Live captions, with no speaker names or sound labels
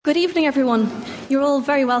Good evening, everyone. You're all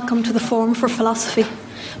very welcome to the Forum for Philosophy.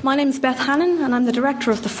 My name is Beth Hannon, and I'm the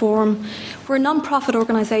director of the Forum. We're a non-profit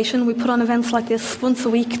organisation. We put on events like this once a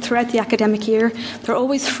week throughout the academic year. They're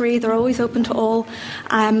always free, they're always open to all,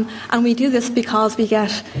 and we do this because we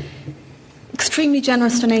get extremely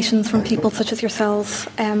generous donations from people such as yourselves.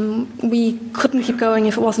 We couldn't keep going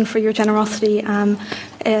if it wasn't for your generosity,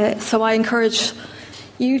 so I encourage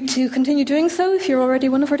you to continue doing so if you're already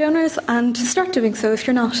one of our donors, and to start doing so if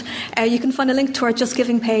you're not. You can find a link to our Just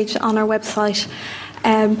Giving page on our website.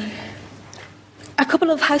 A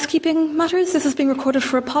couple of housekeeping matters. This is being recorded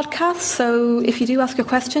for a podcast, so if you do ask a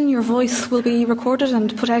question, your voice will be recorded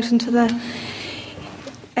and put out into the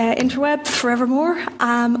interwebs forevermore.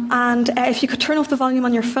 And if you could turn off the volume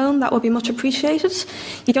on your phone, that would be much appreciated.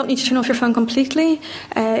 You don't need to turn off your phone completely.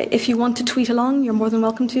 If you want to tweet along, you're more than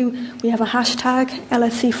welcome to. We have a hashtag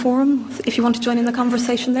LSC Forum if you want to join in the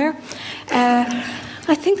conversation there.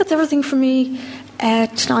 I think that's everything for me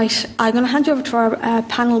tonight. I'm going to hand you over to our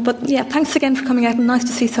panel, but yeah, thanks again for coming out, and nice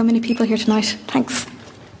to see so many people here tonight. Thanks.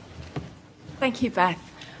 Thank you, Beth.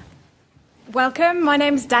 Welcome. My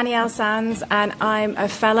name is Danielle Sands, and I'm a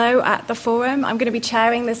fellow at the Forum. I'm going to be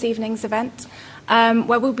chairing this evening's event,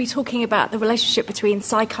 where we'll be talking about the relationship between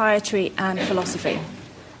psychiatry and philosophy.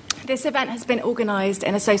 This event has been organised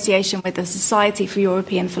in association with the Society for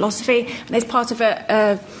European Philosophy, and is part of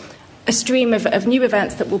a stream of new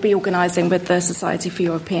events that we'll be organising with the Society for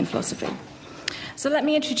European Philosophy. So let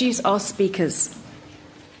me introduce our speakers.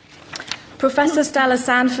 Professor Stella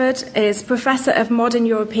Sandford is Professor of Modern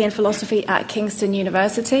European Philosophy at Kingston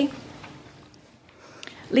University.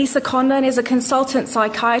 Lisa Conlon is a Consultant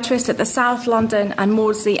Psychiatrist at the South London and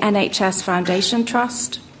Maudsley NHS Foundation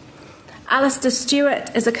Trust. Alistair Stewart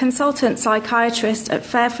is a Consultant Psychiatrist at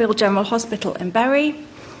Fairfield General Hospital in Bury.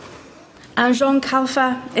 And Jean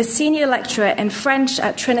Khalfa is Senior Lecturer in French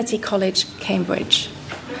at Trinity College, Cambridge.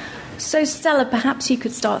 So, Stella, perhaps you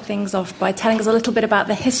could start things off by telling us a little bit about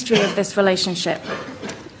the history of this relationship.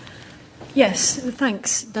 Yes,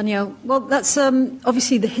 thanks, Danielle. Well, that's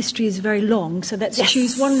obviously the history is very long, so let's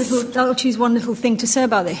choose one little thing to say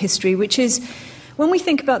about the history, which is when we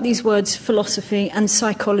think about these words philosophy and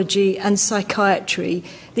psychology and psychiatry,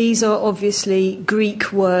 these are obviously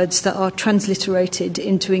Greek words that are transliterated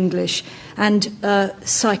into English, and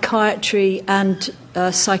psychiatry and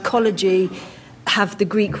psychology have the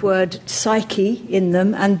Greek word psyche in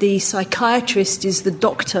them, and the psychiatrist is the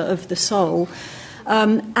doctor of the soul.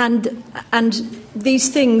 And these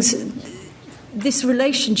things, this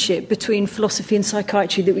relationship between philosophy and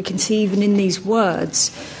psychiatry that we can see even in these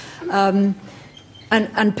words, and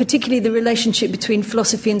particularly the relationship between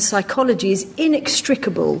philosophy and psychology, is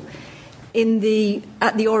inextricable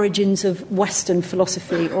at the origins of Western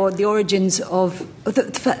philosophy, or the origins of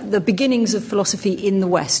the beginnings of philosophy in the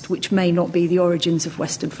West, which may not be the origins of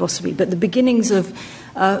Western philosophy, but the beginnings of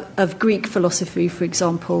Greek philosophy, for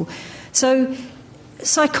example. So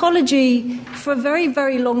psychology, for a very,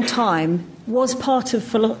 very long time, was part of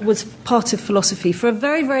philosophy. For a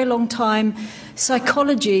very, very long time,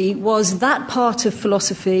 psychology was that part of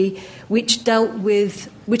philosophy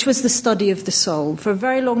which was the study of the soul. For a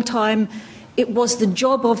very long time, it was the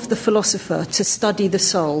job of the philosopher to study the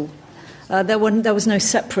soul. There was no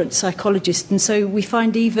separate psychologist, and so we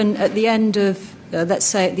find even at the end of, let's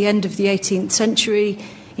say, at the end of the 18th century,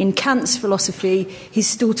 in Kant's philosophy, he's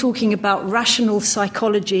still talking about rational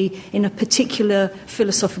psychology in a particular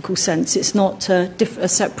philosophical sense. It's not a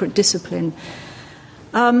separate discipline.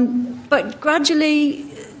 But gradually,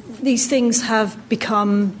 these things have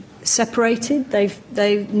become separated.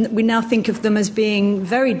 We now think of them as being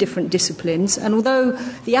very different disciplines. And although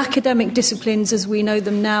the academic disciplines, as we know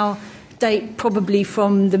them now, date probably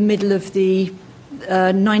from the middle of the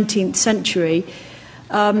 19th century,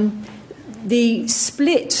 the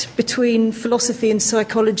split between philosophy and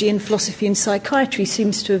psychology and philosophy and psychiatry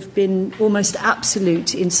seems to have been almost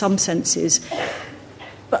absolute in some senses.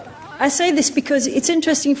 But I say this because it's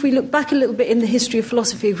interesting if we look back a little bit in the history of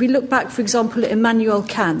philosophy. If we look back, for example, at Immanuel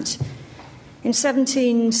Kant, in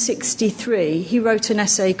 1763, he wrote an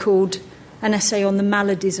essay called An Essay on the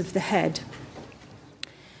Maladies of the Head.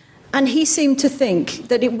 And he seemed to think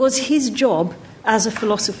that it was his job as a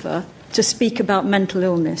philosopher to speak about mental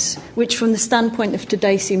illness, which from the standpoint of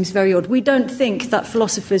today seems very odd. We don't think that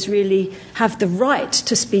philosophers really have the right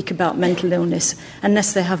to speak about mental illness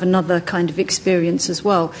unless they have another kind of experience as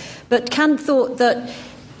well. But Kant thought that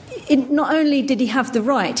not only did he have the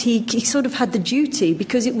right, he sort of had the duty,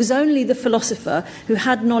 because it was only the philosopher who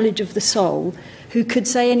had knowledge of the soul who could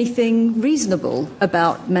say anything reasonable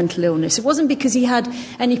about mental illness. It wasn't because he had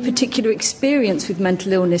any particular experience with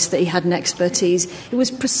mental illness that he had an expertise. It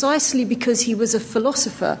was precisely because he was a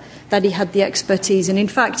philosopher that he had the expertise. And in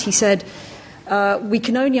fact, he said, we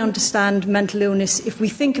can only understand mental illness if we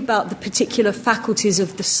think about the particular faculties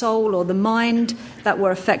of the soul or the mind that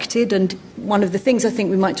were affected. And one of the things I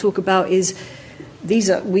think we might talk about is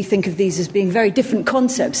we think of these as being very different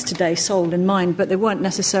concepts today, soul and mind, but they weren't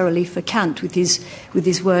necessarily for Kant with his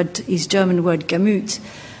German word Gemüt.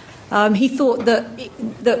 He thought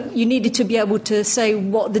that you needed to be able to say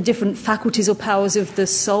what the different faculties or powers of the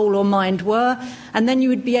soul or mind were, and then you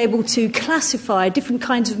would be able to classify different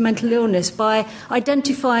kinds of mental illness by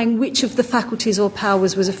identifying which of the faculties or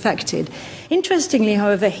powers was affected. Interestingly,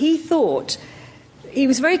 however, he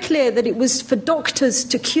was very clear that it was for doctors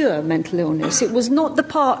to cure mental illness. It was not the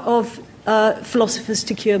part of philosophers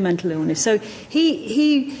to cure mental illness. So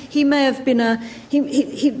he may have been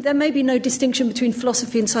there may be no distinction between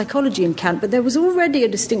philosophy and psychology in Kant, but there was already a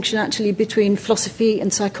distinction actually between philosophy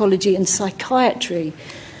and psychology and psychiatry.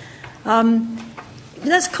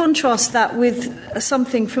 Let's contrast that with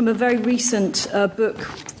something from a very recent book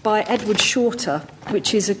by Edward Shorter,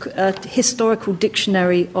 which is a historical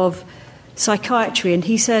dictionary of psychiatry, and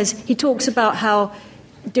he talks about how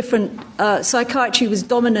different psychiatry was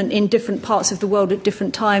dominant in different parts of the world at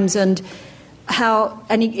different times, and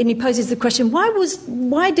he poses the question,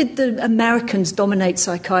 why did the Americans dominate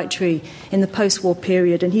psychiatry in the post-war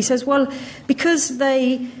period? And he says, well, because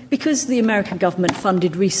the American government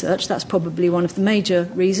funded research, that's probably one of the major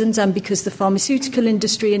reasons, and because the pharmaceutical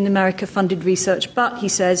industry in America funded research. But he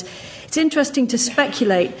says it's interesting to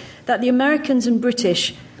speculate that the Americans and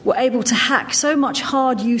British were able to hack so much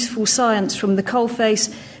hard, useful science from the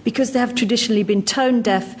coalface because they have traditionally been tone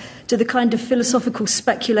deaf to the kind of philosophical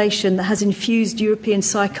speculation that has infused European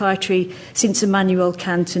psychiatry since Immanuel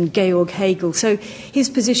Kant and Georg Hegel. So his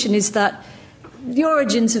position is that the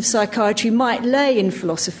origins of psychiatry might lay in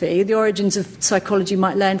philosophy, the origins of psychology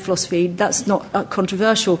might lay in philosophy, that's not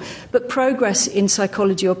controversial, but progress in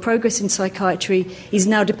psychology or progress in psychiatry is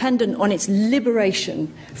now dependent on its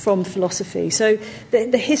liberation from philosophy. So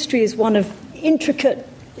the history is one of intricate,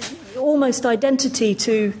 almost identity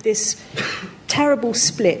to this terrible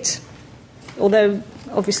split, although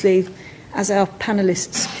obviously, as our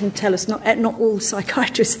panellists can tell us, not all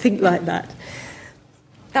psychiatrists think like that.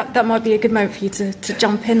 That might be a good moment for you to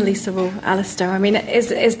jump in, Lisa or Alistair. I mean, is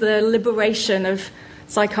the liberation of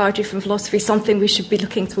psychiatry from philosophy something we should be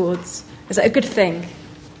looking towards? Is it a good thing?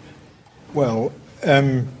 Well,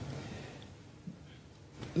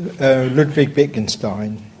 Ludwig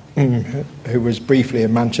Wittgenstein, who was briefly a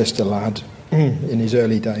Manchester lad in his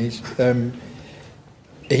early days,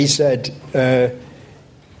 he said,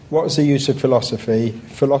 what's the use of philosophy?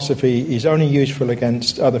 Philosophy is only useful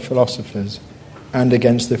against other philosophers and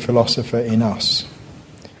against the philosopher in us.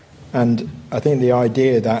 And I think the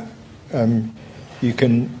idea that you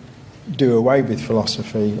can do away with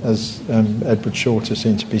philosophy, as Edward Shorter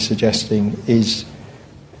seemed to be suggesting, is,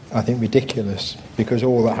 I think, ridiculous, because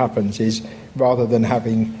all that happens is, rather than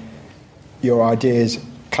having your ideas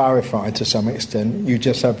clarified to some extent, you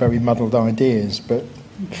just have very muddled ideas. But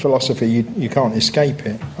philosophy, you can't escape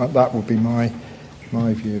it. That would be my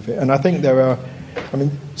view of it. And I think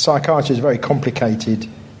psychiatry is a very complicated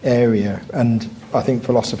area, and I think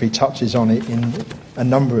philosophy touches on it in a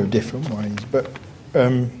number of different ways. But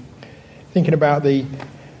thinking about to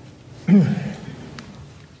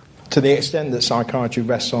the extent that psychiatry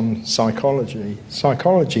rests on psychology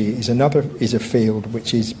is a field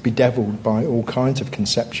which is bedevilled by all kinds of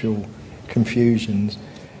conceptual confusions.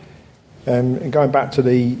 And going back to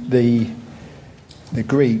the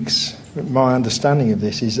Greeks, my understanding of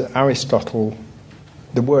this is that Aristotle,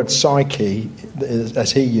 the word psyche,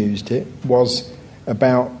 as he used it, wasn't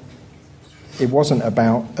about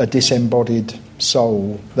a disembodied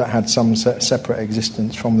soul that had some separate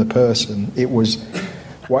existence from the person. It was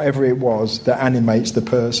whatever it was that animates the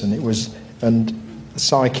person. And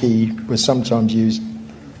psyche was sometimes used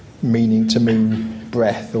to mean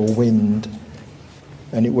breath or wind,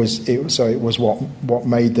 and it was what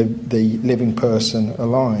made the living person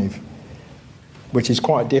alive, which is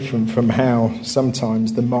quite different from how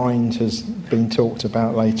sometimes the mind has been talked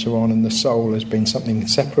about later on, and the soul has been something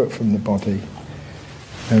separate from the body.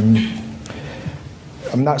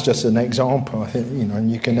 That's just an example, I think,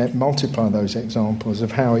 and you can multiply those examples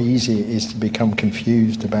of how easy it is to become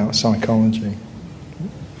confused about psychology.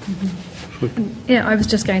 Yeah, I was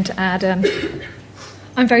just going to add,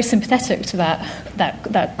 I'm very sympathetic to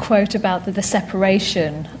that quote about the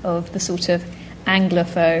separation of the sort of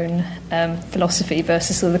Anglophone philosophy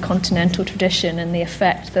versus sort of the continental tradition and the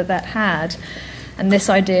effect that had. And this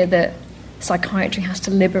idea that psychiatry has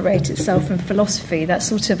to liberate itself from philosophy, that's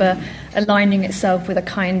sort of aligning itself with a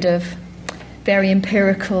kind of very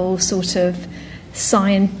empirical sort of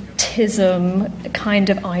scientism kind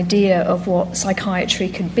of idea of what psychiatry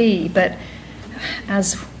could be. But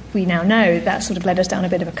as we now know, that sort of led us down a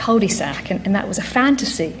bit of a cul-de-sac, and that was a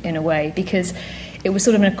fantasy in a way, because it was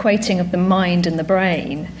sort of an equating of the mind and the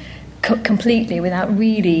brain completely without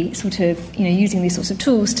really sort of, using these sorts of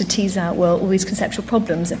tools to tease out, well, all these conceptual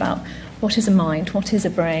problems about what is a mind, what is a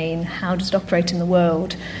brain, how does it operate in the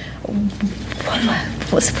world,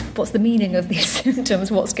 what's the meaning of these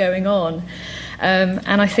symptoms, what's going on.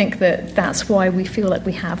 And I think that's why we feel like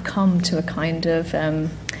we have come to a kind of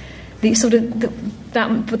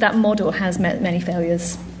that model has met many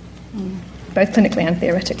failures, both clinically and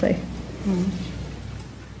theoretically.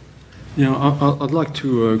 Yeah, I'd like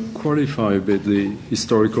to qualify a bit the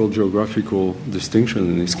historical geographical distinction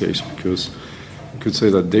in this case, because you could say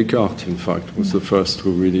that Descartes, in fact, was the first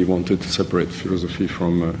who really wanted to separate philosophy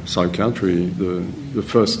from psychiatry. The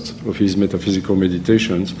first of his metaphysical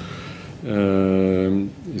meditations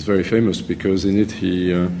is very famous because in it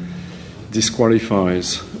he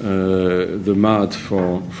disqualifies the mad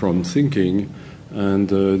from thinking and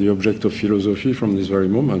the object of philosophy from this very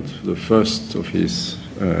moment. The first of his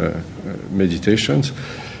meditations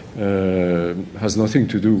has nothing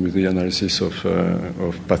to do with the analysis of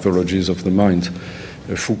pathologies of the mind.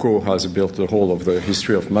 Foucault has built the whole of the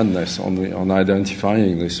history of madness on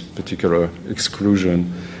identifying this particular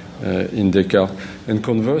exclusion in Descartes. And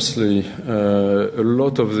conversely, a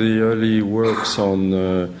lot of the early works on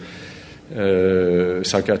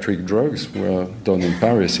psychiatric drugs were done in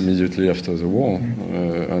Paris immediately after the war.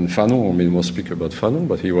 And Fanon, we'll speak about Fanon,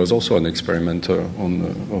 but he was also an experimenter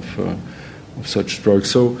of such drugs.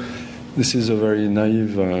 So this is a very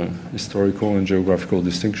naive historical and geographical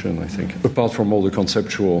distinction, I think, apart from all the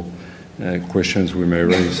conceptual questions we may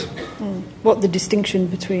raise. What the distinction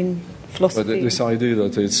between philosophy? But this idea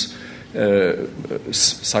that it's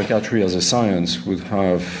psychiatry as a science would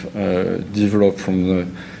have developed from the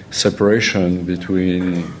separation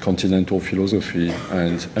between continental philosophy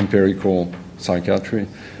and empirical psychiatry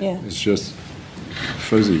is just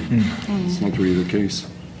fuzzy. It's not really the case.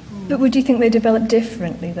 But would you think they develop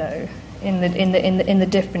differently, though, in the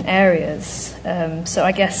different areas? So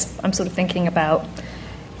I guess I'm sort of thinking about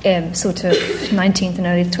sort of 19th and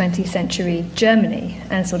early 20th century Germany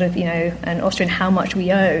and sort of and Austria, and how much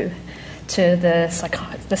we owe to the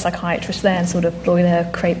psychiatrists there, and sort of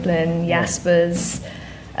Bleuler, Kraepelin, Jaspers.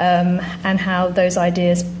 And how those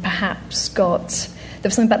ideas perhaps there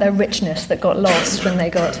was something about their richness that got lost when they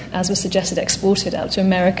got, as was suggested, exported out to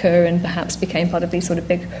America and perhaps became part of these sort of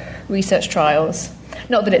big research trials.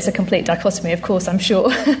 Not that it's a complete dichotomy, of course, I'm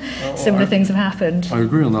sure similar things have happened. I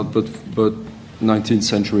agree on that, but 19th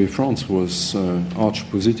century France was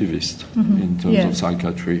arch-positivist in terms of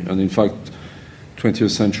psychiatry. And in fact, 20th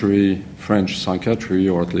century French psychiatry,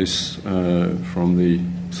 or at least from the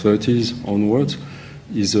 30s onwards,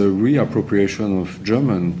 is a reappropriation of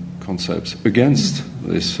German concepts against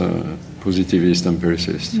this positivist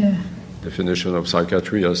empiricist definition of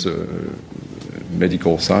psychiatry as a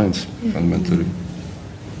medical science, fundamentally.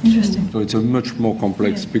 Interesting. So it's a much more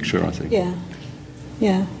complex picture, I think.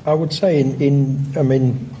 Yeah. I would say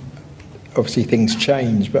obviously things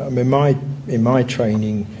change, but in my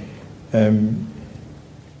training,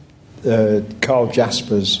 Karl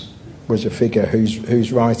Jaspers was a figure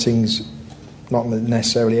whose writings, not that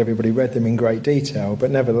necessarily everybody read them in great detail, but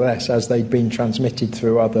nevertheless, as they'd been transmitted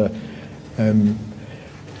through other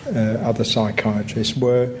psychiatrists,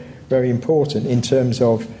 were very important in terms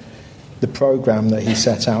of the programme that he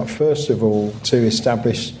set out. First of all, to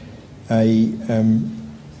establish a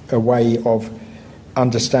way of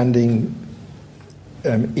understanding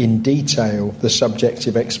in detail the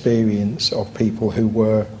subjective experience of people who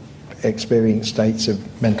were experiencing states of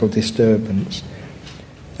mental disturbance.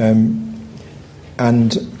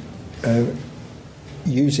 And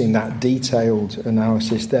using that detailed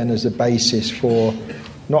analysis then as a basis for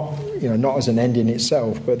not as an end in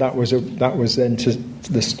itself, but that was then to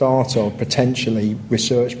the start of potentially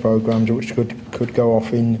research programs which could go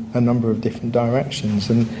off in a number of different directions.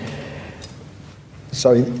 And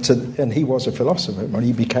so, and he was a philosopher. Well,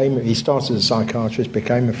 he started as a psychiatrist,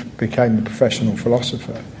 became a professional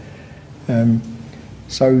philosopher.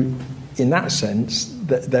 So, in that sense,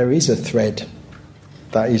 there is a thread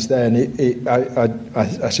that is there, and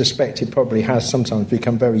I suspect it probably has sometimes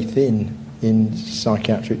become very thin in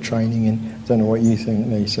psychiatric training. And I don't know what you think,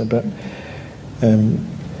 Lisa, but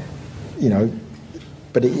you know,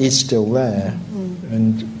 but it is still there.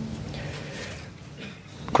 And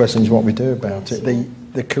the question is what we do about it.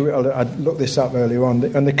 I looked this up earlier on,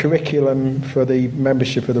 and the curriculum for the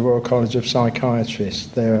membership of the Royal College of Psychiatrists,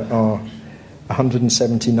 there are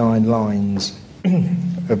 179 lines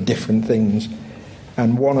of different things,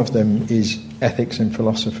 and one of them is ethics and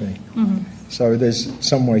philosophy. So there's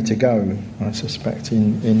some way to go, I suspect,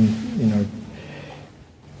 in you know,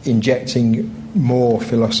 injecting more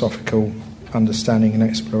philosophical understanding and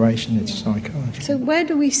exploration into psychiatry. So where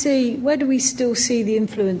do we still see the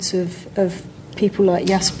influence of people like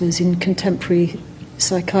Jaspers in contemporary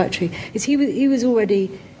psychiatry? Is he was already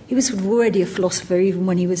a philosopher even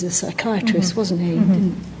when he was a psychiatrist, wasn't he?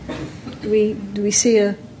 Do we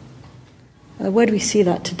see where do we see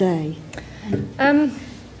that today?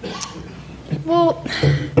 Well,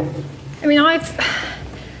 I mean, I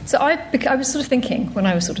was sort of thinking when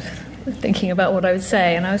I was sort of thinking about what I would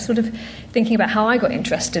say, and I was sort of thinking about how I got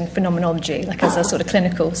interested in phenomenology, like as a sort of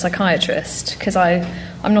clinical psychiatrist, because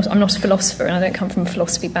I'm not a philosopher and I don't come from a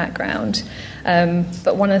philosophy background.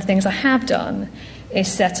 But one of the things I have done is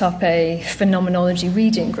set up a phenomenology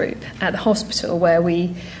reading group at the hospital where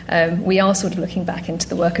we are sort of looking back into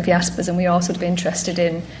the work of Jaspers, and we are sort of interested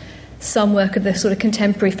in some work of the sort of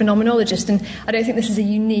contemporary phenomenologist. And I don't think this is a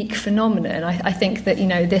unique phenomenon. I think that, you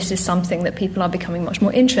know, this is something that people are becoming much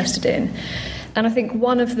more interested in. And I think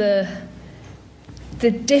one of the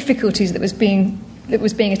difficulties that was being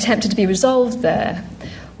attempted to be resolved there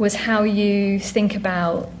was how you think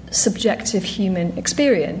about subjective human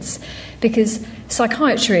experience, because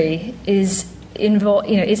psychiatry is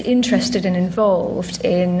interested and involved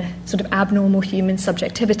in sort of abnormal human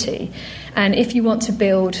subjectivity. And if you want to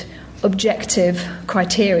build objective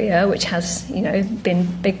criteria, which has, you know, been a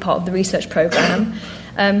big part of the research programme,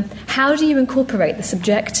 how do you incorporate the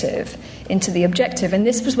subjective into the objective? And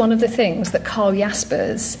this was one of the things that Carl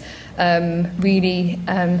Jaspers really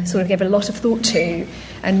sort of gave a lot of thought to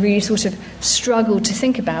and really sort of struggled to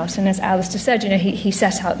think about. And as Alistair said, you know, he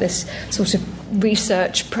set out this sort of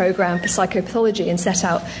research programme for psychopathology and set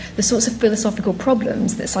out the sorts of philosophical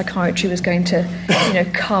problems that psychiatry was going to, you know,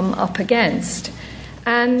 come up against.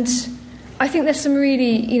 And I think there's some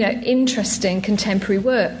really, you know, interesting contemporary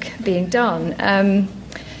work being done.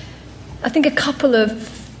 I think a couple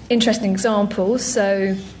of interesting examples.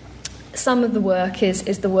 So some of the work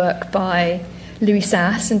is the work by Louis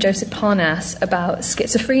Sass and Joseph Parnasse about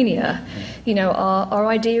schizophrenia. You know, our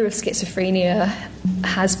idea of schizophrenia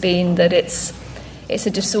has been that it's a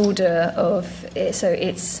disorder so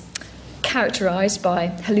it's characterised by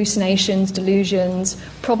hallucinations, delusions,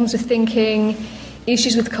 problems with thinking,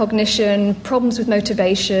 issues with cognition, problems with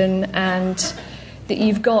motivation, and that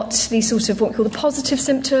you've got these sort of what we call the positive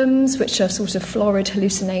symptoms, which are sort of florid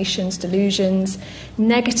hallucinations, delusions,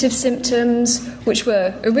 negative symptoms, which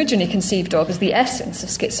were originally conceived of as the essence of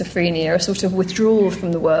schizophrenia, a sort of withdrawal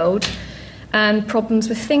from the world, and problems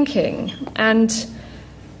with thinking. And,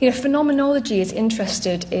 you know, phenomenology is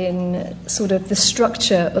interested in sort of the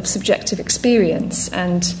structure of subjective experience,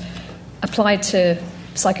 and applied to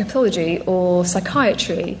psychopathology or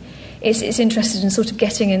psychiatry, it's interested in sort of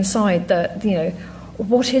getting inside you know,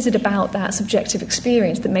 what is it about that subjective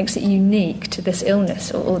experience that makes it unique to this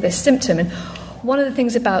illness or this symptom. And one of the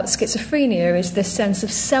things about schizophrenia is this sense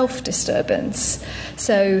of self-disturbance.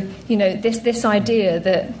 So, you know, this idea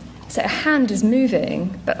that, so a hand is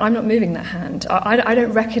moving, but I'm not moving that hand. I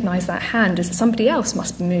don't recognise that hand as somebody else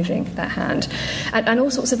must be moving that hand. And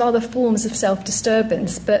all sorts of other forms of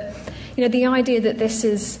self-disturbance. But, you know, the idea that this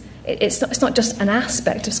is, it's not just an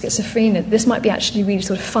aspect of schizophrenia, this might be actually really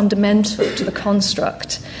sort of fundamental to the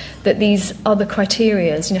construct that these other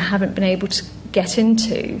criteria, you know, haven't been able to get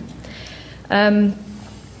into. I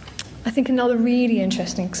think another really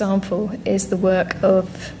interesting example is the work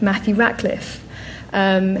of Matthew Ratcliffe,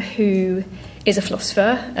 who is a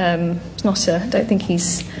philosopher. I don't think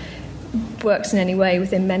he's works in any way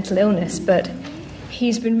within mental illness, but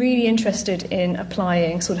he's been really interested in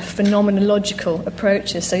applying sort of phenomenological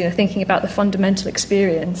approaches, so, you know, thinking about the fundamental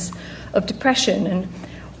experience of depression and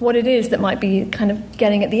what it is that might be kind of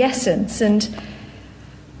getting at the essence. And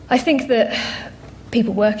I think that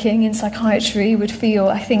people working in psychiatry would feel,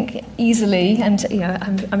 I think, easily, and, you know,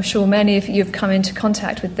 I'm sure many of you have come into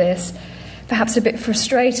contact with this, perhaps a bit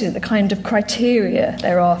frustrated at the kind of criteria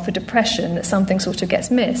there are for depression, that something sort of gets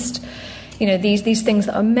missed. You know, these things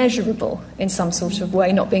that are measurable in some sort of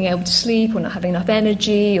way, not being able to sleep or not having enough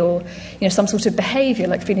energy, or, you know, some sort of behaviour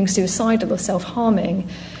like feeling suicidal or self-harming,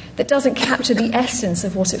 that doesn't capture the essence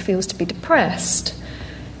of what it feels to be depressed.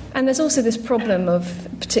 And there's also this problem of,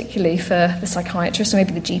 particularly for the psychiatrist or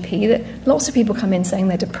maybe the GP, that lots of people come in saying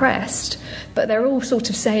they're depressed, but they're all sort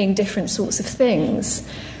of saying different sorts of things.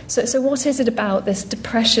 So what is it about this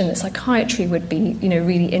depression that psychiatry would be,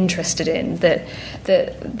 really interested in, that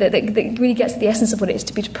really gets to the essence of what it is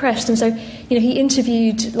to be depressed? And so, he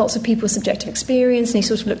interviewed lots of people's subjective experience, and he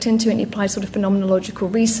sort of looked into it, and he applied sort of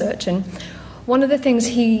phenomenological research. And one of the things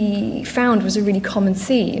he found was a really common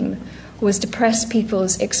theme was depressed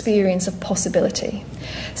people's experience of possibility.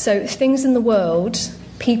 So things in the world,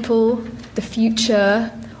 people, the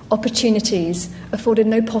future, opportunities afforded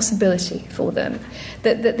no possibility for them.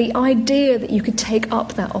 That the idea that you could take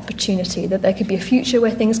up that opportunity, that there could be a future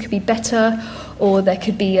where things could be better, or there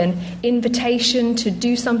could be an invitation to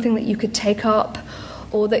do something that you could take up,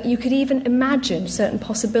 or that you could even imagine certain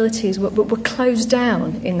possibilities were closed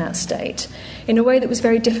down in that state in a way that was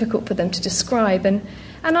very difficult for them to describe. And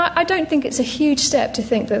I don't think it's a huge step to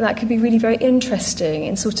think that could be really very interesting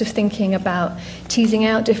in sort of thinking about teasing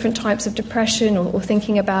out different types of depression, or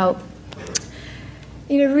thinking about,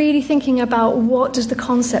 really thinking about what does the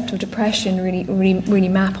concept of depression really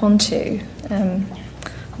map onto. I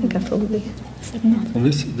think I probably said enough. Well,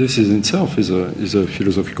 this in itself is a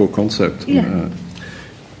philosophical concept. Yeah.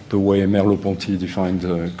 The way Merleau-Ponty defined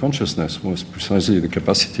consciousness was precisely the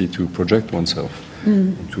capacity to project oneself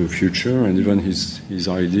into a future, and even his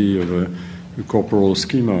idea of a corporal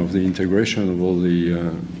schema of the integration of all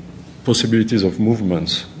the possibilities of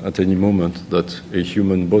movements at any moment that a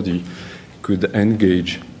human body could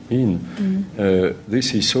engage in. This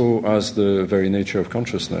he saw as the very nature of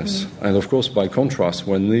consciousness. And of course, by contrast,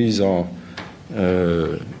 when these are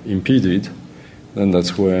impeded, then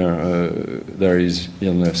that's where there is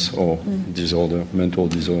illness or disorder, mental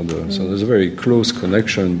disorder. So there's a very close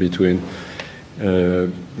connection between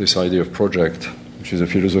this idea of project, which is a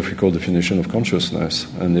philosophical definition of consciousness,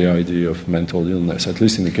 and the idea of mental illness, at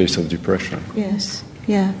least in the case of depression. Yes,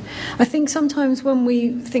 yeah. I think sometimes when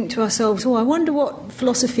we think to ourselves, I wonder what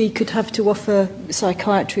philosophy could have to offer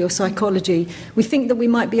psychiatry or psychology, we think that we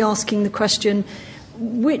might be asking the question,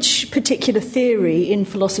 which particular theory in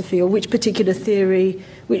philosophy, or which particular theory,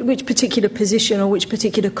 which particular position, or which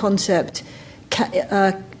particular concept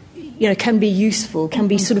can be useful, can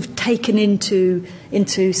be sort of taken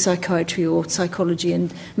into psychiatry or psychology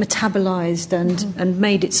and metabolized and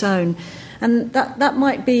made its own. And that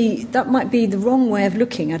might be the wrong way of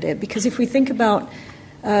looking at it, because if we think about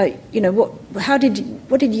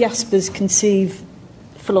what did Jaspers conceive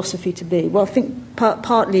philosophy to be? Well, I think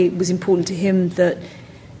partly it was important to him that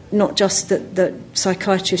not just that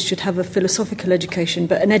psychiatrists should have a philosophical education,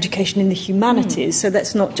 but an education in the humanities. So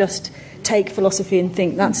let's not just take philosophy and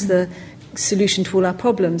think that's the solution to all our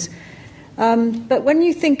problems. But when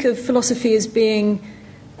you think of philosophy as being,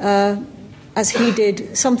 as he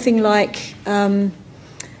did, something like a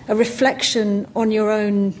reflection on your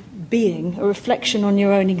own being, a reflection on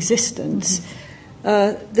your own existence,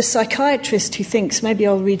 the psychiatrist who thinks maybe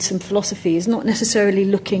I'll read some philosophy is not necessarily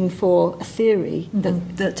looking for a theory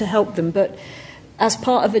that to help them, but as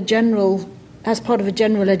part of a general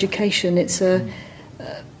education, it's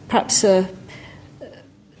perhaps an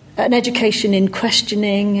education in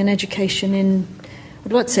questioning, an education in,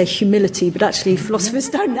 I'd like to say humility, but actually philosophers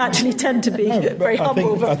don't actually tend to be very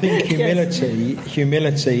humble. I think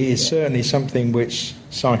humility is certainly something which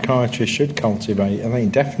psychiatrists should cultivate. I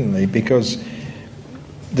think definitely, because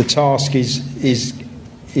the task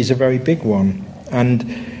is a very big one, and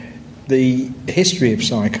the history of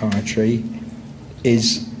psychiatry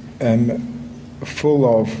is full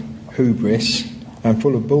of hubris and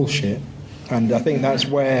full of bullshit, and I think that's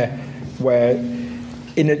where I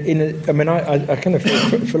kind of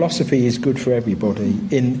feel philosophy is good for everybody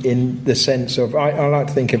in the sense of I like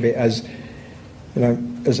to think of it as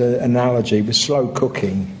as an analogy with slow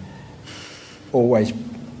cooking, always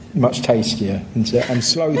much tastier, and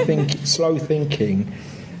slow thinking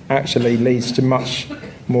actually leads to much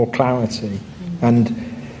more clarity, and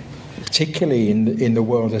particularly in the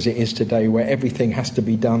world as it is today, where everything has to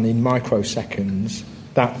be done in microseconds,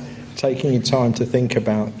 that taking your time to think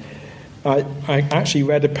about. I actually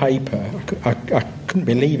read a paper, I couldn't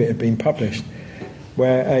believe it had been published,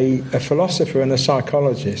 where a philosopher and a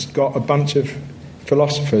psychologist got a bunch of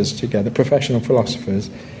philosophers together, professional philosophers,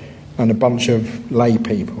 and a bunch of lay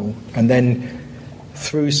people, and then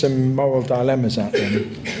threw some moral dilemmas at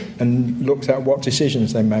them and looked at what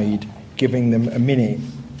decisions they made, giving them a minute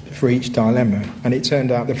for each dilemma. And it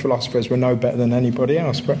turned out the philosophers were no better than anybody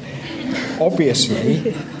else. But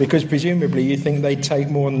obviously, because presumably you think they'd take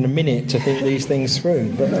more than a minute to think these things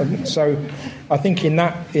through. But so I think in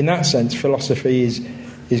that sense, philosophy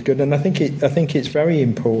good, and I think it's very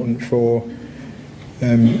important for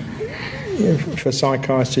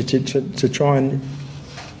psychiatrists to try and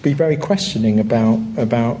be very questioning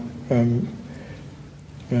about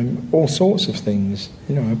all sorts of things,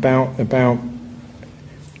 about the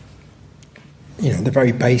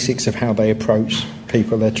very basics of how they approach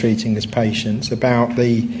people they're treating as patients, about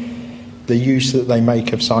the use that they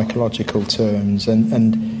make of psychological terms,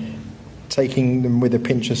 and taking them with a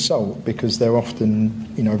pinch of salt, because they're often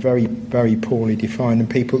very, very poorly defined, and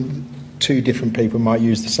two different people might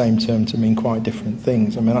use the same term to mean quite different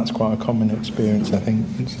things. I mean, that's quite a common experience, I think.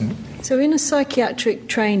 So in a psychiatric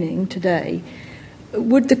training today,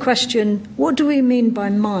 would the question, what do we mean by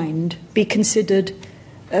mind, be considered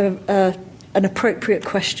an appropriate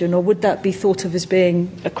question, or would that be thought of as being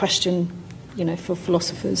a question, for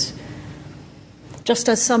philosophers? Just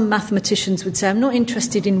as some mathematicians would say, I'm not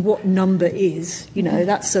interested in what number is,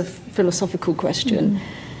 that's a philosophical question.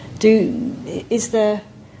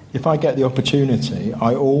 If I get the opportunity,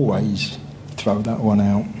 I always throw that one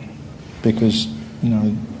out, because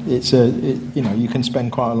you can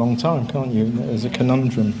spend quite a long time, can't you? As a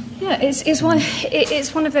conundrum. Yeah,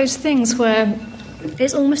 it's one of those things where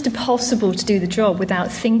it's almost impossible to do the job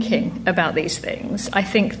without thinking about these things. I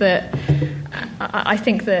think that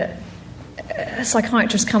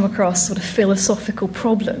psychiatrists come across sort of philosophical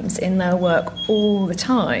problems in their work all the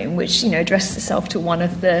time, which addresses itself to one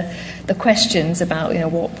of the questions about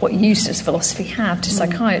what use does philosophy have to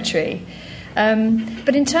psychiatry.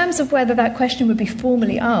 But in terms of whether that question would be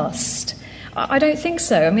formally asked, I don't think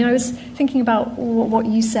so. I mean, I was thinking about what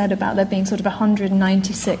you said about there being sort of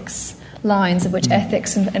 196 lines, of which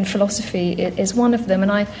ethics and philosophy is one of them.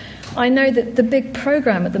 And I know that the big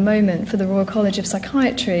programme at the moment for the Royal College of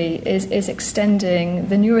Psychiatry is extending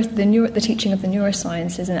the teaching of the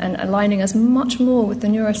neurosciences and aligning us much more with the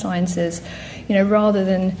neurosciences, rather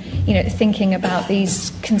than thinking about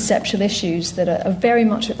these conceptual issues that are very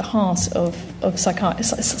much at the heart of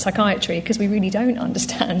psychiatry, because we really don't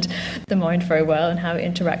understand the mind very well and how it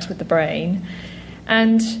interacts with the brain.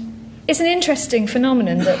 And it's an interesting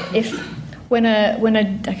phenomenon that when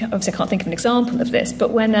obviously I can't think of an example of this, but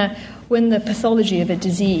when the pathology of a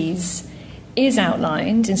disease is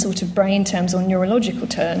outlined in sort of brain terms or neurological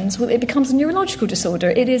terms, well, it becomes a neurological disorder.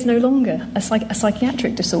 It is no longer a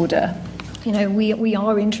psychiatric disorder. We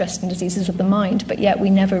are interested in diseases of the mind, but yet we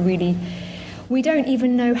don't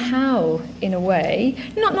even know how, in a way,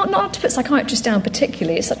 not to put psychiatrists down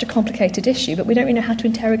particularly, it's such a complicated issue, but we don't really know how to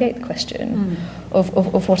interrogate the question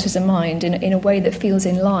of what is a mind in a way that feels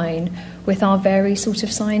in line with our very sort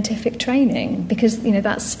of scientific training, because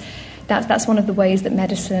that's one of the ways that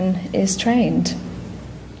medicine is trained.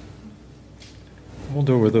 I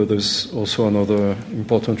wonder whether there's also another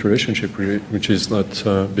important relationship, which is not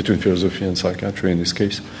between philosophy and psychiatry in this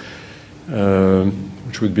case,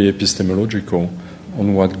 which would be epistemological.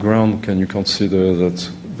 On what ground can you consider that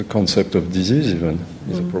the concept of disease even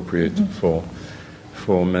is appropriate for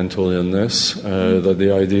mental illness? That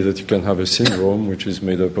the idea that you can have a syndrome which is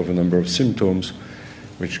made up of a number of symptoms,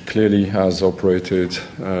 which clearly has operated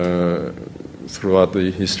throughout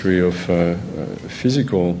the history of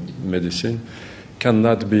physical medicine, can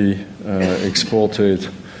that be exported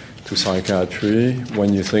to psychiatry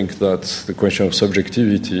when you think that the question of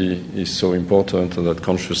subjectivity is so important and that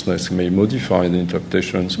consciousness may modify the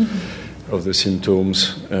interpretations of the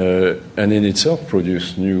symptoms and in itself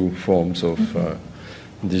produce new forms of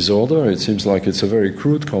disorder? It seems like it's a very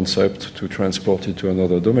crude concept to transport it to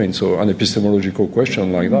another domain. So an epistemological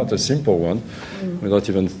question like that, a simple one, without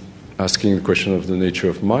even asking the question of the nature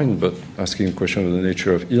of mind, but asking the question of the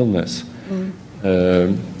nature of illness,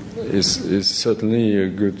 is certainly a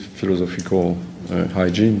good philosophical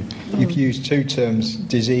hygiene. You've used two terms,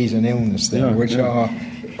 disease and illness there, which are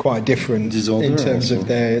quite different disorder in terms of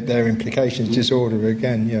their implications. Disorder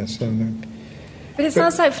again, yes. But it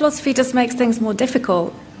sounds like philosophy just makes things more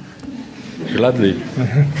difficult. Gladly.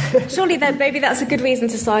 Surely then maybe that's a good reason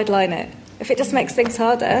to sideline it, if it just makes things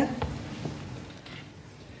harder.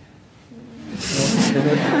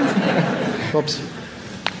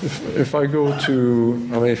 If I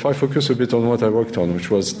focus a bit on what I worked on, which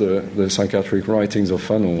was the psychiatric writings of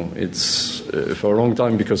Fanon, it's for a long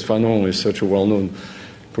time, because Fanon is such a well-known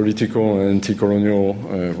political and anti-colonial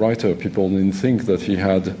writer, people didn't think that he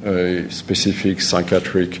had a specific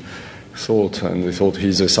psychiatric thought, and they thought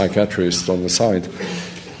he's a psychiatrist on the side.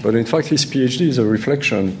 But in fact, his PhD is a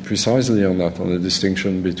reflection precisely on that, on the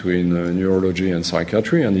distinction between neurology and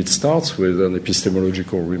psychiatry, and it starts with an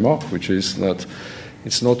epistemological remark, which is that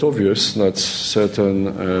it's not obvious that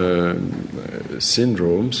certain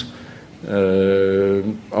syndromes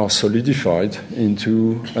are solidified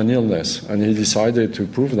into an illness. And he decided to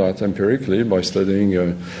prove that empirically by studying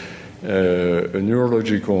a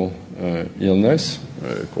neurological illness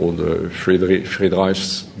called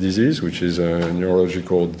Friedreich's disease, which is a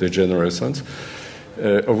neurological degenerescence,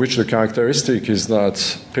 of which the characteristic is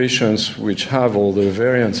that patients which have all the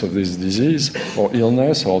variants of this disease or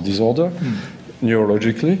illness or disorder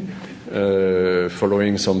neurologically,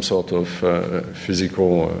 following some sort of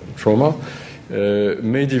physical trauma,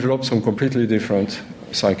 may develop some completely different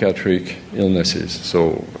psychiatric illnesses.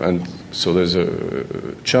 So there's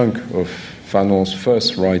a chunk of Fanon's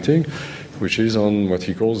first writing, which is on what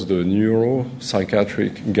he calls the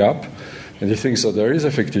neuropsychiatric gap. And he thinks that there is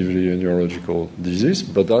effectively a neurological disease,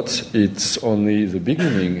 but that it's only the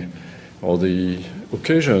beginning or the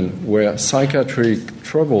occasion where psychiatric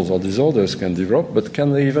troubles or disorders can develop, but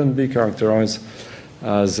can they even be characterized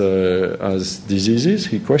as diseases?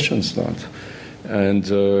 He questions that. And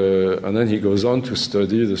then he goes on to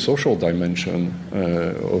study the social dimension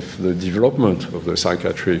of the development of the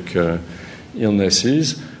psychiatric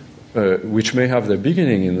illnesses, which may have their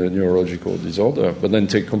beginning in the neurological disorder, but then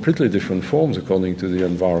take completely different forms according to the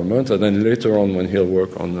environment. And then later on, when he'll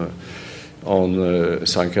work on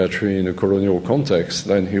psychiatry in a colonial context,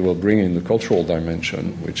 then he will bring in the cultural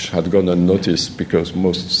dimension, which had gone unnoticed because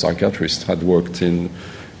most psychiatrists had worked in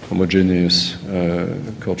homogeneous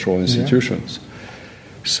cultural institutions. Yeah.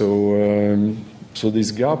 So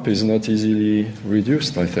this gap is not easily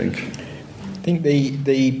reduced, I think. I think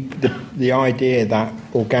the idea that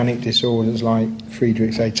organic disorders like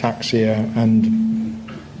Friedreich's ataxia and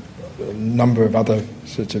a number of other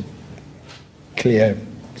sort of clear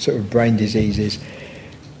sort of brain diseases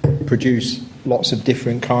produce lots of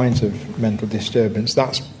different kinds of mental disturbance,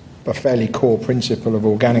 that's a fairly core principle of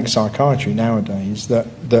organic psychiatry nowadays, that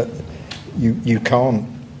you can't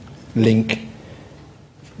link,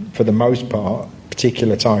 for the most part,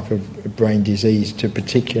 particular type of brain disease to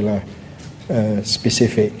particular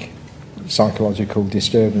specific psychological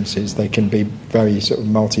disturbances. They can be very sort of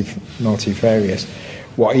multifarious.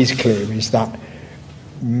 What is clear is that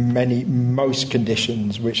most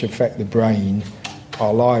conditions which affect the brain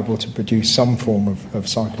are liable to produce some form of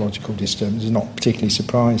psychological disturbance. It's not particularly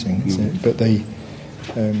surprising, is it? But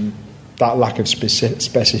that lack of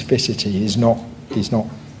specificity is not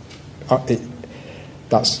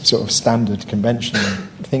that's sort of standard conventional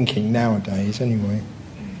thinking nowadays, anyway.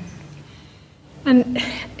 And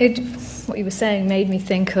what you were saying made me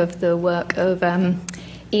think of the work of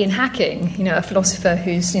Ian Hacking, a philosopher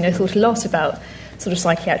who's thought a lot about sort of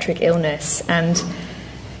psychiatric illness and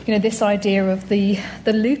this idea of the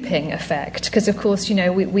looping effect, because of course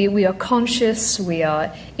we are conscious, we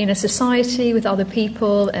are in a society with other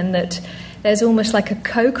people, and that there's almost like a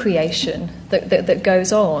co-creation that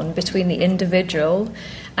goes on between the individual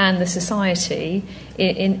and the society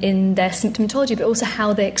in their symptomatology, but also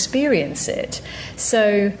how they experience it.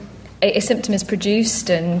 So a symptom is produced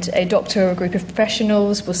and a doctor or a group of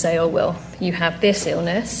professionals will say, oh, well, you have this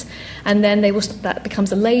illness, and then that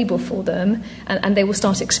becomes a label for them, and they will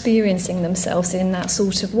start experiencing themselves in that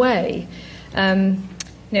sort of way. Ian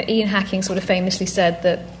Hacking sort of famously said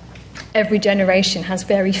that every generation has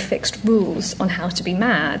very fixed rules on how to be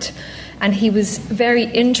mad, and he was very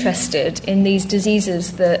interested in these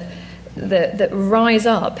diseases that rise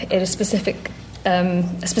up at a specific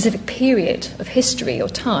period of history or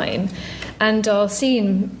time, and are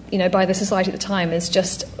seen, by the society at the time as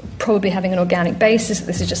just probably having an organic basis.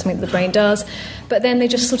 This is just something that the brain does, but then they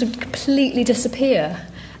just sort of completely disappear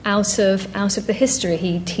out of the history.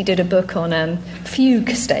 He did a book on fugue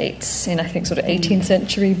states in, I think, sort of 18th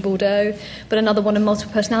century Bordeaux, but another one on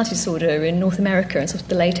multiple personality disorder in North America in sort of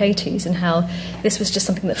the late 80s, and how this was just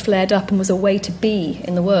something that flared up and was a way to be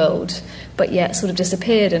in the world, but yet sort of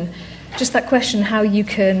disappeared. And just that question, how you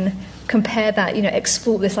can compare that,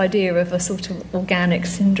 explore this idea of a sort of organic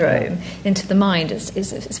syndrome into the mind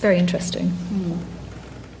is very interesting.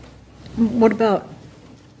 What about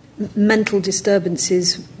mental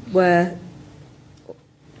disturbances where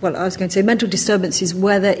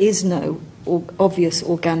there is no obvious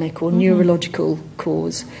organic or neurological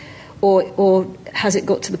cause, or has it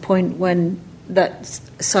got to the point when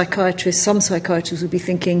some psychiatrists would be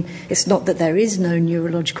thinking it's not that there is no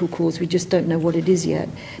neurological cause, we just don't know what it is yet?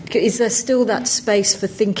 Is there still that space for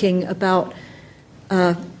thinking about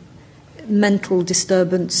mental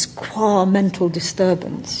disturbance qua mental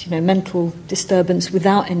disturbance, mental disturbance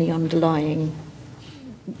without any underlying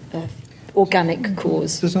organic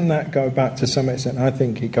cause? Doesn't that go back to some extent? I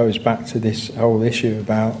think it goes back to this whole issue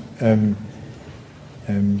about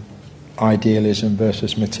idealism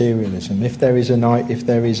versus materialism. If there is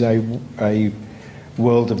a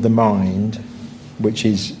world of the mind which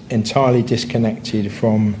is entirely disconnected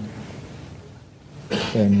from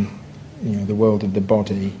the world of the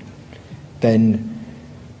body, then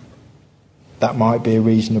that might be a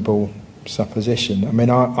reasonable supposition. I mean,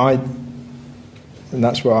 and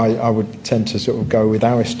that's where I would tend to sort of go with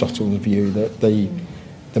Aristotle's view that the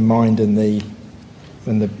mind and the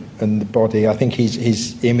body. I think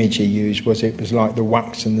his image he used was like the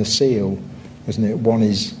wax and the seal, wasn't it? One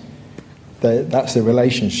is that's the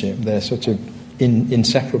relationship. They're sort of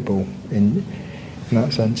inseparable in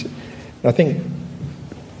that sense. I think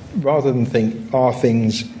rather than think are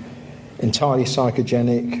things entirely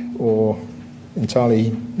psychogenic or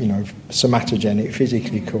entirely somatogenic,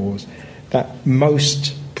 physically caused, that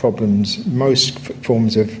most problems, most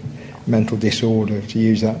forms of mental disorder, to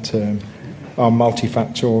use that term, are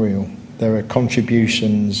multifactorial. There are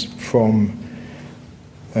contributions from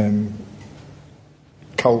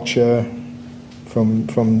culture,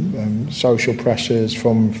 from social pressures,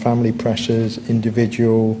 from family pressures,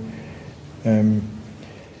 individual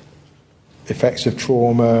effects of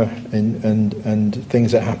trauma and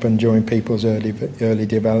things that happen during people's early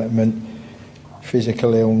development,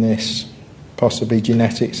 physical illness, possibly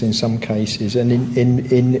genetics in some cases, and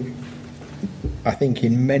I think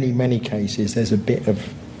in many cases there's a bit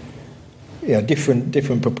of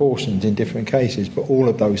different proportions in different cases, but all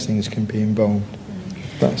of those things can be involved.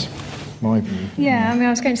 That's my view. Yeah, I mean, I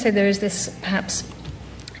was going to say there is this, perhaps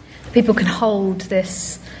people can hold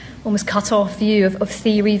this almost cut-off view of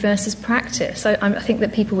theory versus practice. I think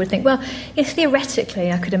that people would think, well,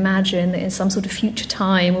 theoretically I could imagine that in some sort of future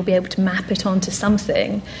time we'll be able to map it onto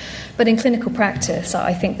something. But in clinical practice,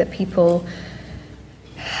 I think that people...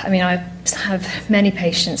 I mean, I have many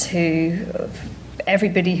patients who...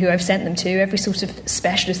 Everybody who I've sent them to, every sort of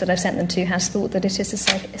specialist that I've sent them to has thought that it is a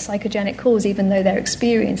psychogenic cause, even though their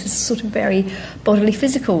experience is a sort of very bodily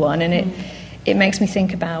physical one. And it makes me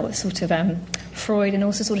think about sort of Freud and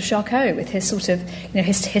also sort of Charcot with his sort of,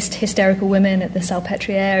 his hysterical women at the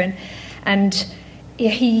Salpêtrière, and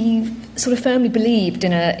he sort of firmly believed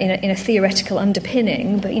in a theoretical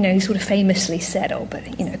underpinning, but he sort of famously said, "Oh, but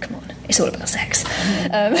come on, it's all about sex."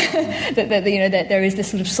 That there is this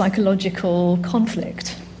sort of psychological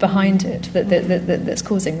conflict behind it that's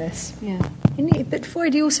causing this. Yeah. But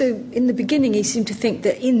Freud, he also, in the beginning, he seemed to think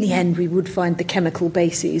that in the end we would find the chemical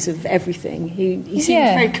bases of everything. He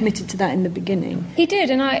seemed very committed to that in the beginning. He did,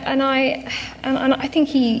 and I think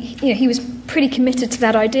he was pretty committed to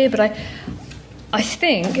that idea. But I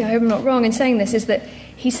think, I hope I'm not wrong in saying this, is that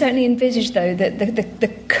he certainly envisaged, though, that the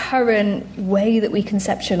current way that we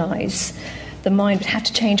conceptualise the mind would have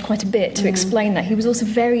to change quite a bit to explain that. He was also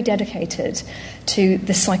very dedicated to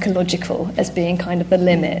the psychological as being kind of the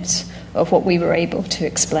limit of what we were able to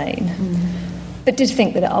explain, but did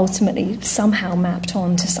think that it ultimately somehow mapped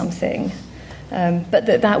on to something, but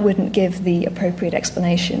that wouldn't give the appropriate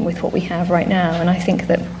explanation with what we have right now, and I think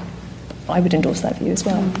that I would endorse that view as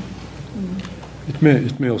well.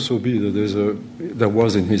 It may also be that there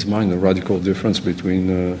was in his mind a radical difference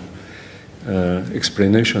between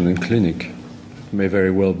explanation and clinic. It may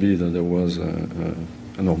very well be that there was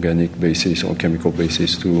an organic basis or chemical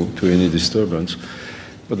basis to any disturbance,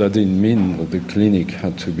 but that didn't mean that the clinic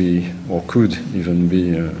had to be or could even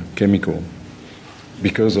be chemical,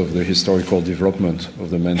 because of the historical development of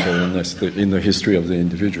the mental illness in the history of the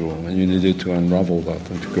individual, and you needed to unravel that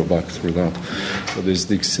and to go back through that. So this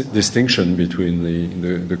distinction between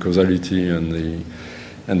the causality and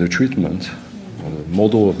the treatment, or the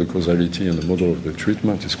model of the causality and the model of the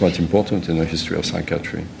treatment, is quite important in the history of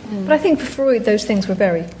psychiatry. But I think for Freud those things were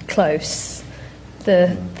very close.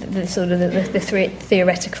 The sort of the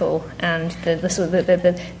theoretical and the sort of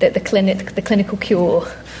the clinical cure,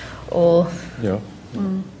 or yeah.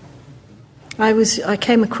 I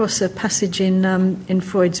came across a passage in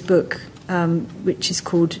Freud's book, which is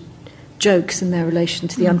called Jokes and Their Relation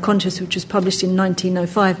to the Unconscious, which was published in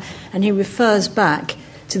 1905, and he refers back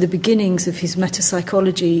to the beginnings of his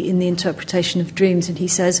metapsychology in the interpretation of dreams, and he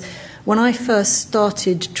says, when I first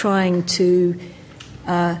started trying to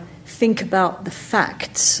think about the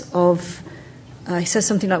facts of, he says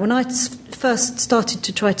something like, when I first started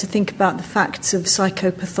to try to think about the facts of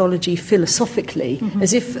psychopathology philosophically,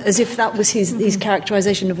 as if that was his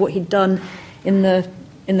characterization of what he'd done in the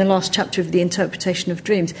last chapter of the interpretation of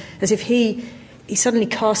dreams, as if he suddenly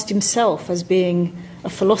cast himself as being a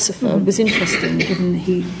philosopher. It was interesting, given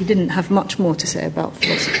he didn't have much more to say about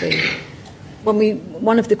philosophy.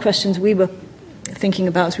 One of the questions we were thinking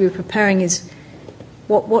about as we were preparing is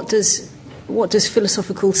what does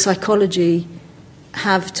philosophical psychology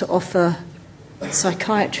have to offer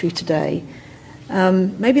psychiatry today,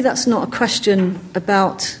 maybe that's not a question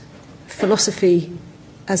about philosophy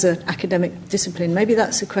as an academic discipline. Maybe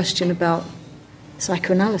that's a question about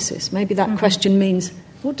psychoanalysis. Maybe that question means,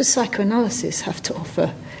 what does psychoanalysis have to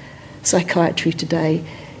offer psychiatry today?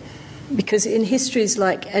 Because in histories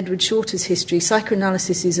like Edward Shorter's history,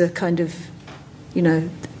 psychoanalysis is a kind of,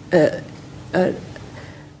 an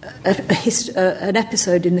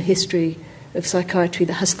episode in the history of psychiatry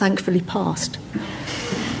that has thankfully passed.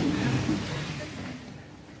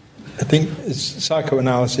 I think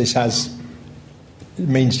psychoanalysis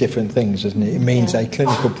means different things, doesn't it? It means a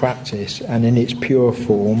clinical practice, and in its pure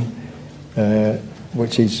form,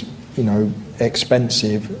 which is,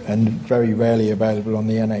 expensive and very rarely available on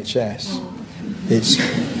the NHS. It's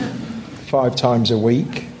 5 times a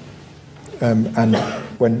week, and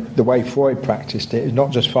when the way Freud practiced it, it's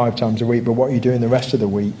not just 5 times a week, but what you do in the rest of the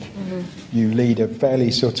week. You lead a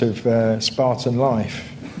fairly sort of Spartan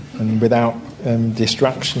life, and without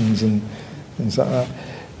distractions and things like that.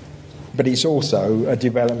 But it's also a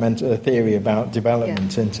theory about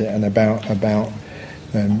development, isn't it, and about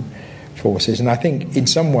forces. And I think in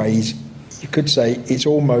some ways you could say it's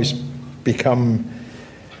almost become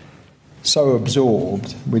so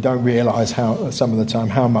absorbed we don't realise some of the time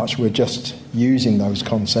how much we're just using those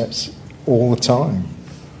concepts all the time.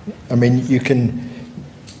 I mean,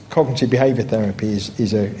 cognitive behaviour therapy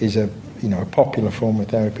is a popular form of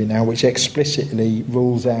therapy now, which explicitly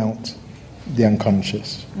rules out the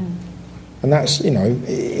unconscious. And that's,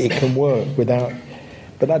 it can work without,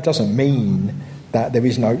 but that doesn't mean that there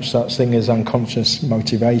is no such thing as unconscious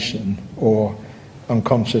motivation or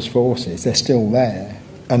unconscious forces. They're still there.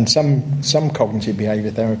 And some cognitive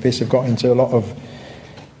behaviour therapists have got into a lot of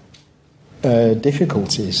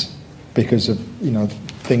difficulties because of,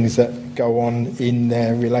 things that go on in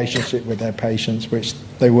their relationship with their patients which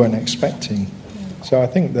they weren't expecting. So I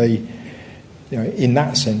think in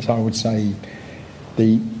that sense, I would say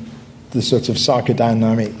the sort of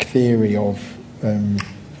psychodynamic theory of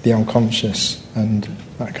the unconscious and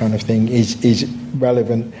that kind of thing is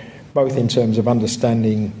relevant both in terms of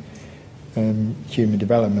understanding human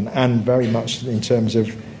development and very much in terms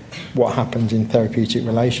of what happens in therapeutic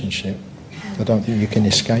relationship. I don't think you can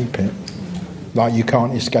escape it. Like you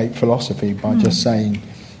can't escape philosophy by just saying,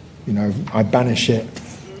 I banish it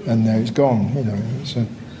and there it's gone. So.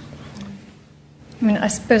 I mean, I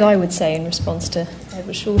suppose I would say in response to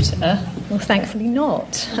Edward Shorter, well, thankfully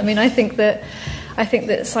not. I mean, I think that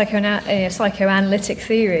psychoanalytic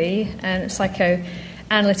theory and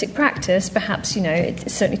psychoanalytic practice, perhaps,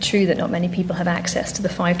 it's certainly true that not many people have access to the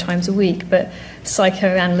 5 times a week, but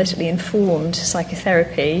psychoanalytically informed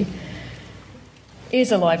psychotherapy is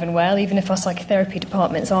alive and well, even if our psychotherapy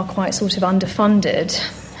departments are quite sort of underfunded.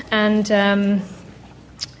 And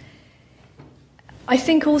I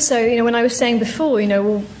think also, when I was saying before,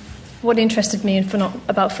 what interested me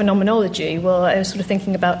about phenomenology, well, I was sort of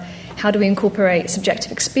thinking about how do we incorporate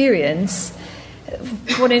subjective experience.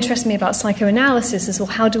 What interests me about psychoanalysis is, well,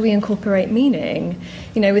 how do we incorporate meaning?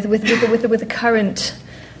 With the current,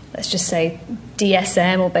 let's just say,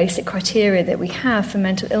 DSM or basic criteria that we have for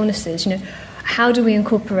mental illnesses, how do we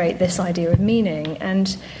incorporate this idea of meaning?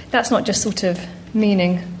 And that's not just sort of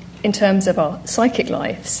meaning in terms of our psychic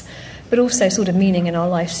lives, but also sort of meaning in our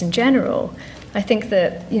lives in general. I think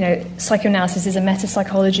that, psychoanalysis is a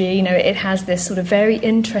meta-psychology. It has this sort of very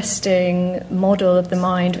interesting model of the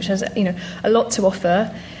mind, which has, a lot to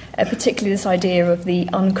offer, particularly this idea of the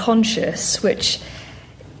unconscious, which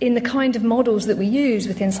in the kind of models that we use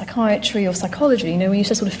within psychiatry or psychology, when you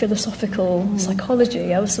say sort of philosophical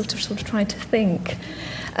psychology, I was sort of trying to think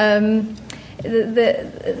that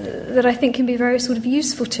I think can be very sort of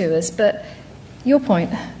useful to us. But your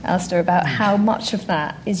point, Alistair, about how much of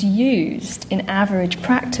that is used in average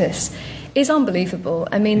practice is unbelievable.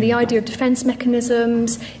 I mean, the idea of defence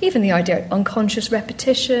mechanisms, even the idea of unconscious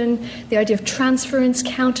repetition, the idea of transference,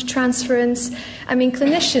 counter-transference. I mean,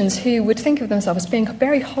 clinicians who would think of themselves as being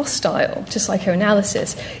very hostile to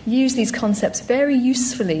psychoanalysis use these concepts very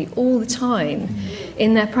usefully all the time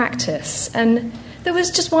in their practice. And there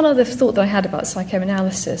was just one other thought that I had about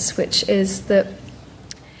psychoanalysis, which is that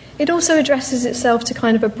it also addresses itself to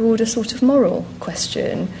kind of a broader sort of moral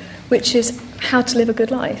question, which is how to live a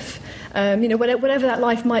good life. Whatever that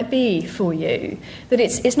life might be for you, that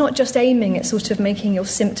it's not just aiming at sort of making your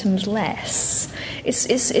symptoms less.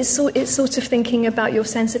 It's sort of thinking about your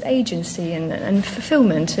sense of agency and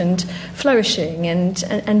fulfillment and flourishing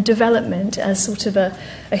and development as sort of a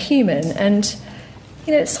human. And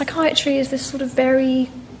psychiatry is this sort of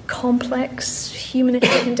very complex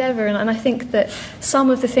humanistic endeavour, and I think that some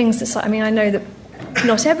of the things that I know that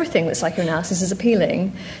not everything that psychoanalysis is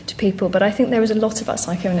appealing to people, but I think there is a lot about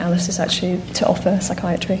psychoanalysis actually to offer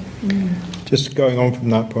psychiatry. Just going on from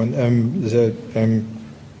that point, there's a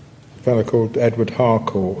fellow called Edward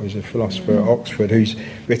Harcourt, who's a philosopher at Oxford, who's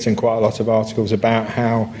written quite a lot of articles about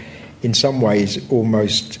how, in some ways,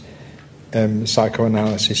 almost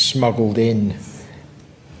psychoanalysis smuggled in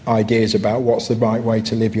ideas about what's the right way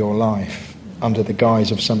to live your life under the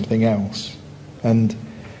guise of something else. And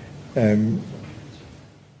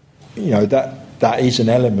that is an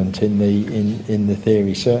element in the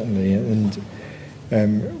theory, certainly,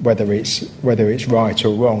 and whether it's right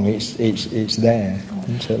or wrong, it's there.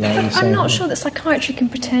 I'm not sure that psychiatry can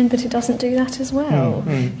pretend that it doesn't do that as well.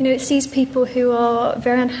 It sees people who are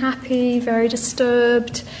very unhappy, very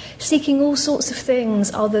disturbed, seeking all sorts of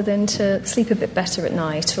things other than to sleep a bit better at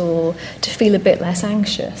night or to feel a bit less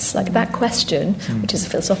anxious. Like that question, which is a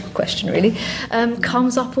philosophical question really,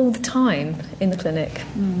 comes up all the time in the clinic.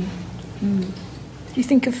 Do you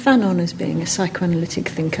think of Fanon as being a psychoanalytic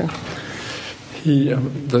thinker?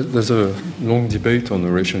 There's a long debate on the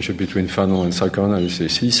relationship between Fanon and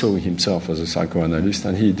psychoanalysis. He saw himself as a psychoanalyst,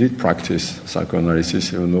 and he did practice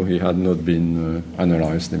psychoanalysis, even though he had not been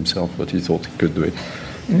analyzed himself, but he thought he could do it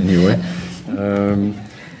anyway.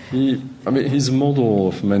 His model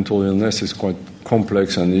of mental illness is quite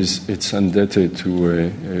complex, and it's indebted to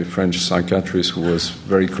a French psychiatrist who was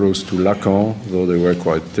very close to Lacan, though they were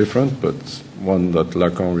quite different, but one that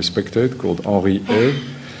Lacan respected, called Henri A.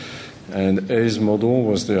 And A's model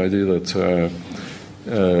was the idea that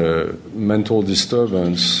mental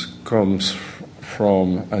disturbance comes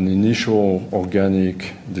from an initial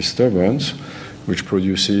organic disturbance which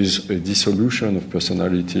produces a dissolution of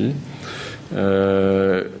personality.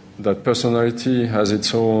 That personality has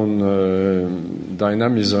its own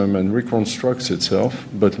dynamism and reconstructs itself,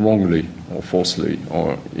 but wrongly or falsely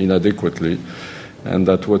or inadequately. And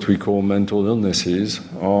that what we call mental illnesses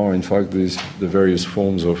are, in fact, the various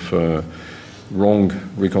forms of wrong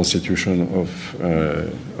reconstitution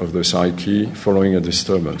of the psyche following a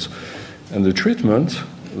disturbance. And the treatment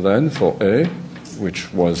then for A,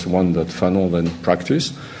 which was one that Fanon then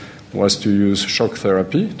practiced, was to use shock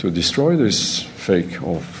therapy to destroy this fake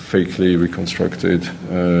or fakely reconstructed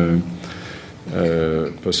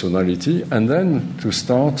personality, and then to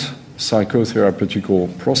start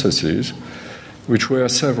psychotherapeutical processes, which were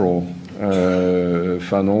several.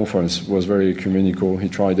 Fanon, for instance, was very ecumenical. He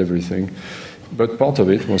tried everything. But part of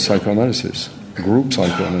it was psychoanalysis, group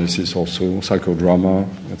psychoanalysis also, psychodrama,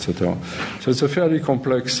 etc. So it's a fairly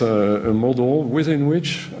complex model within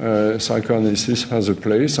which psychoanalysis has a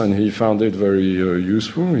place, and he found it very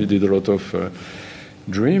useful. He did a lot of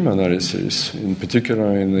dream analysis, in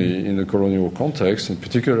particular in the colonial context, in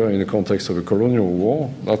particular in the context of a colonial war.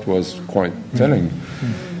 That was quite telling.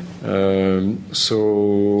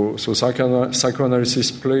 So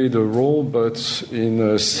psychoanalysis played a role, but in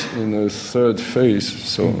a third phase,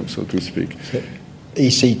 so to speak.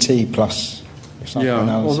 ECT plus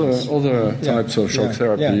psychoanalysis. Other types of shock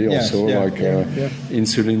therapy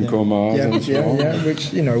insulin comas and so on.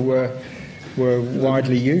 Which were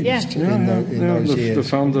widely used in those years. The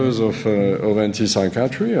founders of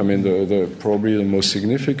anti-psychiatry, probably the most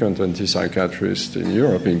significant anti-psychiatrist in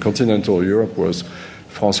Europe, in continental Europe, was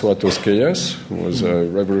François Tosquelles, who was a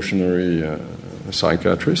revolutionary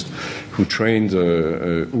psychiatrist, who trained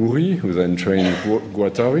Uri, who then trained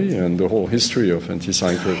Guattari, and the whole history of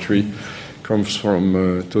anti-psychiatry comes from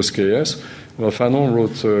Tosquelles. Well, Fanon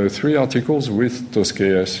wrote 3 articles with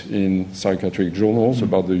Tosquelles in psychiatric journals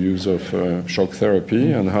about the use of shock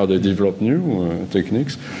therapy and how they developed new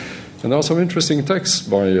techniques. And there are some interesting texts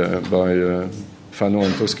by Fanon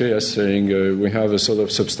and Tosquelles saying we have a sort of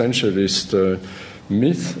substantialist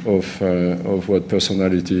myth of what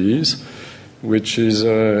personality is, which is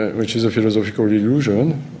a philosophical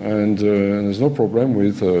illusion, and there's no problem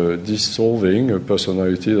with dissolving a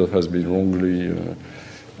personality that has been wrongly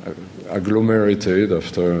agglomerated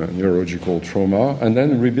after neurological trauma, and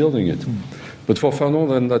then rebuilding it. But for Fanon,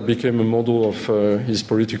 then that became a model of his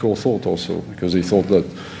political thought also, because he thought that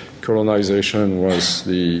colonization was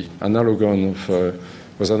the analogon of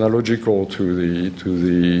was analogical to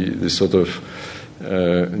the sort of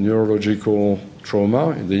neurological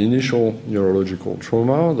trauma, the initial neurological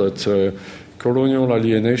trauma, that colonial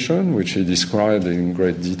alienation, which he described in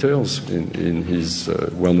great details in his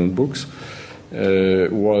well-known books,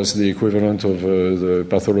 was the equivalent of the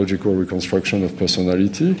pathological reconstruction of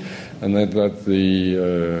personality, and that the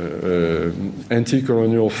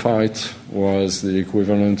anti-colonial fight was the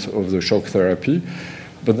equivalent of the shock therapy,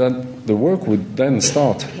 But then the work would then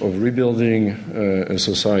start of rebuilding a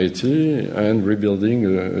society and rebuilding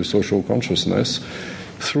a social consciousness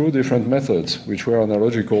through different methods, which were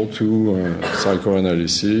analogical to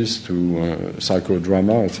psychoanalysis, to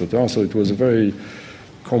psychodrama, etc. So it was a very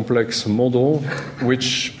complex model,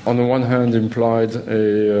 which on the one hand implied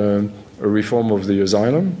a reform of the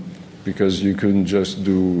asylum, because you couldn't just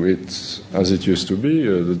do it as it used to be,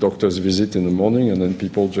 the doctor's visit in the morning and then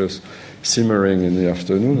people just simmering in the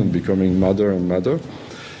afternoon and becoming madder and madder.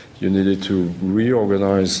 You needed to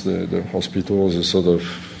reorganize the hospital as a sort of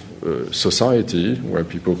society where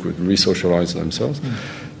people could re-socialize themselves.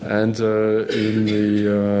 And on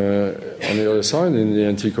the other side, in the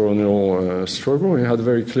anti-colonial struggle, we had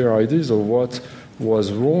very clear ideas of what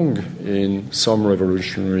was wrong in some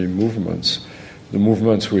revolutionary movements. The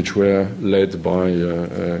movements which were led by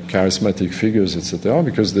charismatic figures, etc.,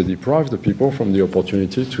 because they deprived the people from the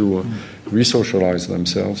opportunity to re-socialize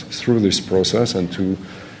themselves through this process and to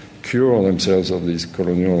cure themselves of these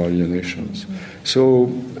colonial alienations.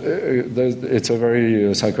 So it's a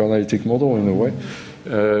very psychoanalytic model in a way,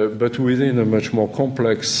 but within a much more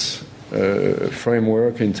complex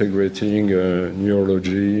framework integrating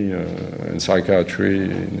neurology and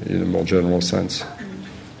psychiatry in a more general sense.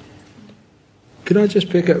 Could I just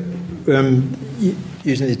pick up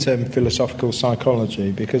using the term philosophical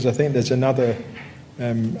psychology, because I think there's another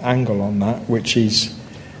angle on that, which is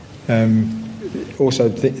also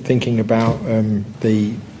thinking about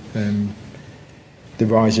the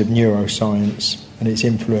rise of neuroscience and its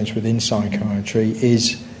influence within psychiatry,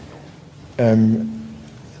 is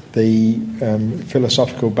the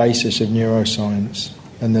philosophical basis of neuroscience.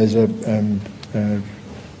 And there's a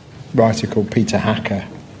writer called Peter Hacker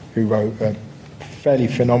who wrote a fairly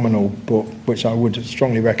phenomenal book, which I would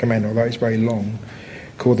strongly recommend, although it's very long,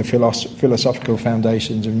 called The Philosophical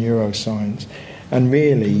Foundations of Neuroscience. And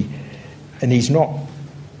really, and he's not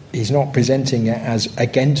presenting it as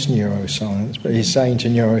against neuroscience, but he's saying to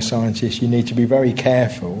neuroscientists, you need to be very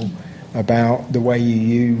careful about the way you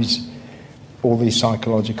use all these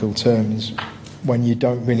psychological terms when you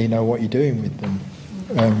don't really know what you're doing with them.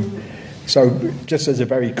 So just as a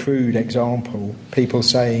very crude example, people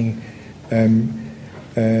saying,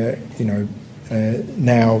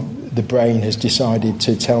 now the brain has decided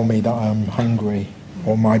to tell me that I'm hungry,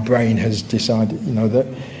 or my brain has decided, that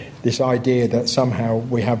this idea that somehow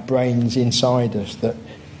we have brains inside us that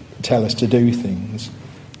tell us to do things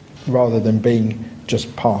rather than being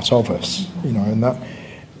just part of us, and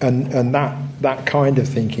that kind of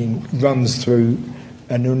thinking runs through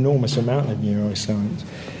an enormous amount of neuroscience.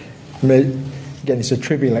 Again, it's a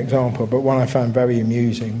trivial example, but one I found very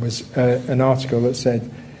amusing was an article that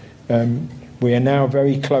said, we are now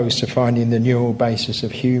very close to finding the neural basis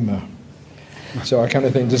of humour. So I kind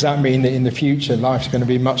of think, does that mean that in the future life's going to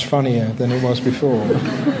be much funnier than it was before?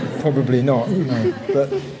 Probably not, But,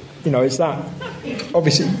 it's that.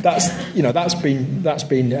 Obviously, that's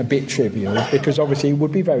been a bit trivial, because obviously it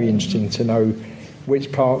would be very interesting to know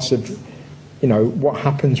which parts of, what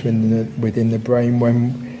happens within the brain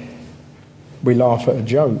when we laugh at a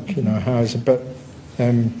joke, but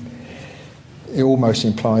it almost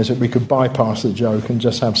implies that we could bypass the joke and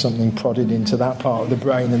just have something prodded into that part of the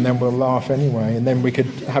brain, and then we'll laugh anyway, and then we could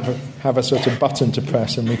have a sort of button to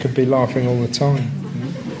press, and we could be laughing all the time.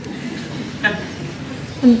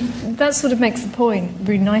 And that sort of makes the point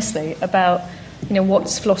really nicely about, what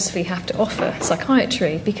does philosophy have to offer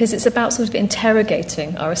psychiatry? Because it's about sort of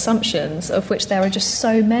interrogating our assumptions, of which there are just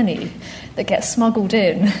so many that get smuggled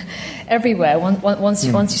in everywhere once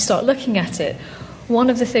you start looking at it. One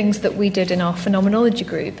of the things that we did in our phenomenology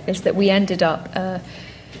group is that we ended up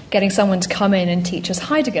getting someone to come in and teach us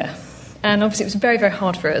Heidegger. And obviously it was very, very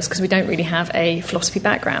hard for us because we don't really have a philosophy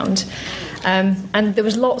background. And there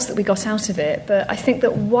was lots that we got out of it. But I think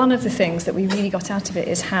that one of the things that we really got out of it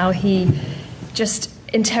is how he just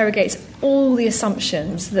interrogates all the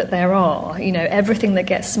assumptions that there are. Everything that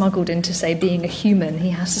gets smuggled into, say, being a human, he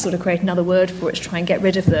has to sort of create another word for it to try and get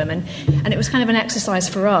rid of them. And it was kind of an exercise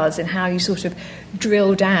for us in how you sort of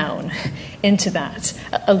drill down into that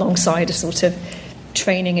alongside a sort of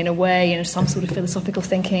training in a way, some sort of philosophical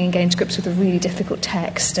thinking, and getting to grips with a really difficult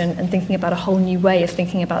text and thinking about a whole new way of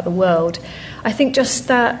thinking about the world. I think just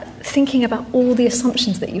that thinking about all the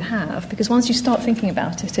assumptions that you have, because once you start thinking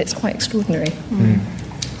about it, it's quite extraordinary.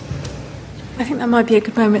 I think that might be a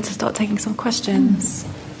good moment to start taking some questions.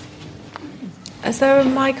 Is there a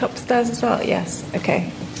mic upstairs as well? Yes,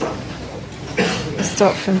 okay. We'll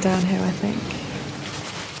start from down here, I think.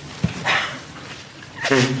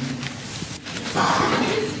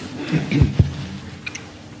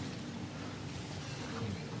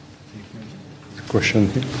 question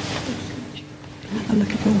here. I'll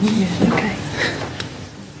look at one. Yeah. Okay.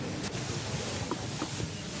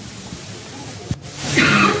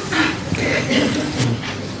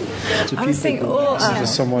 I was thinking,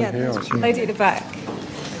 there's someone here. Lady at the back.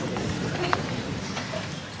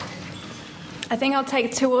 I think I'll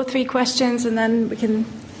take 2 or 3 questions and then we can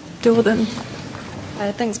do them.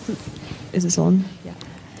 Thanks. Is this on? Yeah.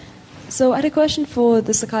 So I had a question for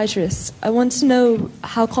the psychiatrist. I want to know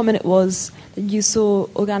how common it was that you saw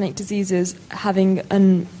organic diseases having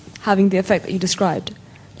the effect that you described,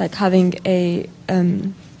 like having a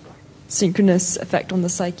synchronous effect on the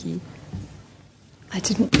psyche. I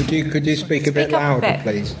didn't. Could you speak a bit louder,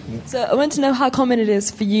 please? So I want to know how common it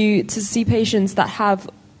is for you to see patients that have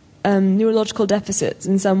neurological deficits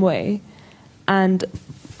in some way, and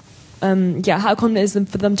how common it is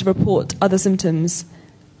for them to report other symptoms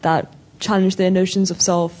that challenge their notions of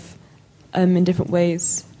self in different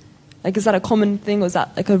ways. Like, is that a common thing, or is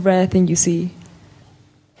that like a rare thing you see?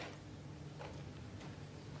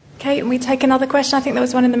 Okay, and we take another question. I think there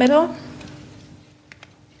was one in the middle.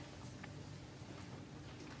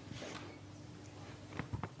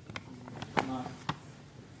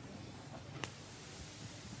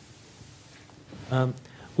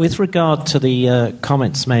 With regard to the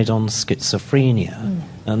comments made on schizophrenia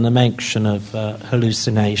and the mention of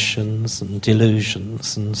hallucinations and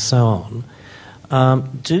delusions and so on,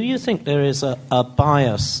 do you think there is a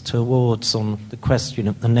bias towards, on the question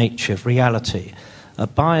of the nature of reality, a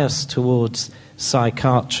bias towards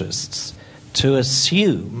psychiatrists to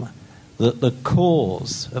assume that the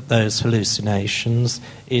cause of those hallucinations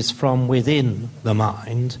is from within the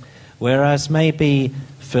mind, whereas maybe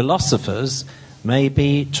philosophers may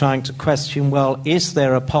be trying to question, well, is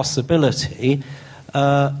there a possibility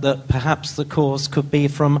that perhaps the cause could be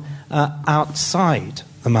from outside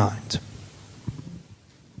the mind?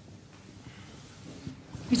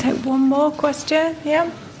 We take one more question, yeah?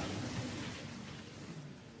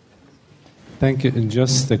 Thank you. And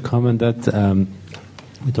just a comment that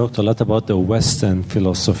we talked a lot about the Western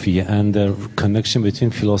philosophy, and the connection between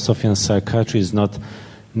philosophy and psychiatry is not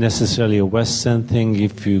necessarily a Western thing.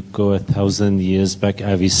 If you go 1,000 years back,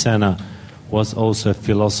 Avicenna was also a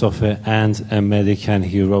philosopher and a medic, and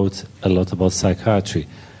he wrote a lot about psychiatry.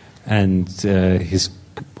 And his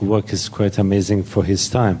work is quite amazing for his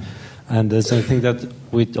time. And I think that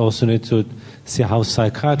we also need to see how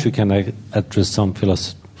psychiatry can address some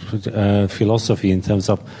philosophy in terms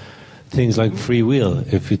of things like free will.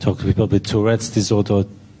 If you talk to people with Tourette's disorder,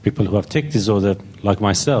 people who have tic disorder, like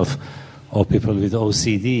myself, or people with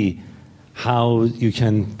OCD, how you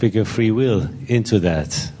can figure free will into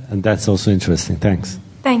that. And that's also interesting. Thanks.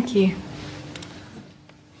 Thank you.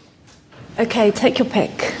 Okay, take your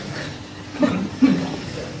pick.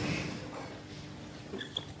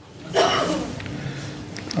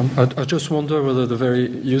 I just wonder whether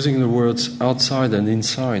using the words outside and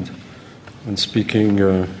inside when speaking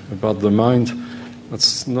about the mind,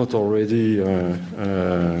 that's not already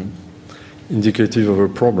indicative of a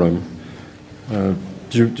problem.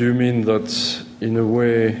 Do you mean that, in a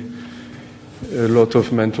way, a lot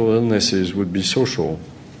of mental illnesses would be social?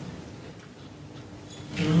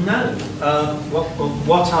 No.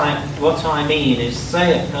 What I mean is,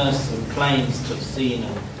 say a person claims to have seen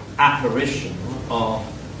an apparition of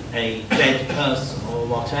a dead person or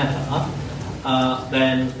whatever,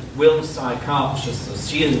 then will the psychiatrist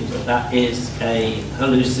assume that that is a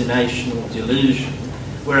hallucination or delusion,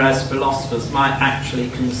 whereas philosophers might actually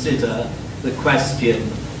consider the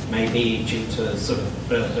question, maybe due to sort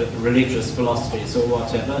of religious philosophies or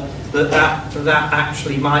whatever, that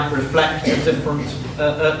actually might reflect a different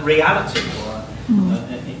reality, or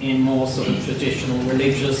in more sort of traditional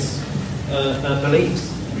religious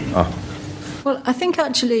beliefs. Well, I think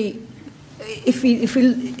actually, if we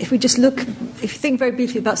think very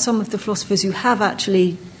briefly about some of the philosophers who have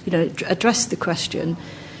actually, addressed the question.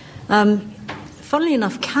 Funnily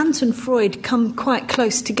enough, Kant and Freud come quite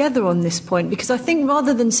close together on this point, because I think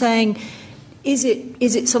rather than saying, is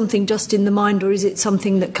it something just in the mind, or is it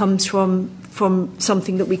something that comes from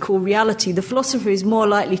something that we call reality, the philosopher is more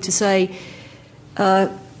likely to say,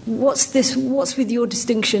 what's with your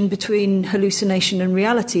distinction between hallucination and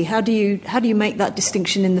reality? How do you make that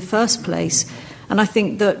distinction in the first place? And I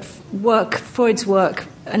think that Freud's work,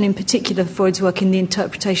 and in particular Freud's work in the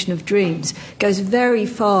interpretation of dreams, goes very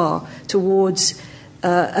far towards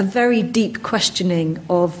a very deep questioning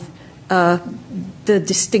of the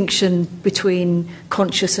distinction between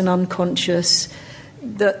conscious and unconscious,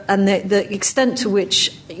 and the extent to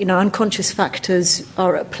which unconscious factors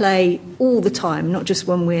are at play all the time, not just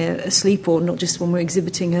when we're asleep or not just when we're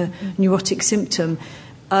exhibiting a neurotic symptom.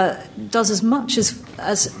 does as much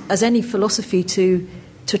as any philosophy to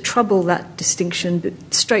trouble that distinction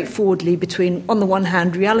straightforwardly between, on the one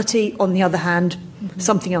hand, reality, on the other hand,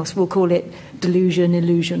 something else. We'll call it delusion,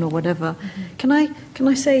 illusion, or whatever. Can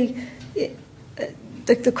I say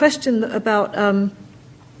the question about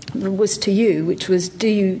was to you, which was, do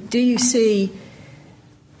you see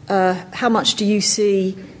how much do you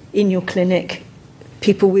see in your clinic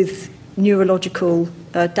people with neurological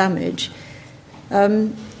damage?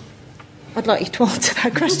 I'd like you to answer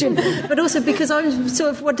that question, but also because I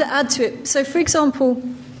sort of want to add to it. So, for example,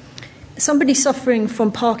 somebody suffering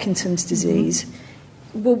from Parkinson's disease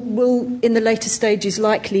will in the later stages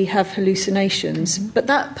likely have hallucinations, but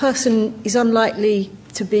that person is unlikely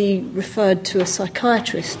to be referred to a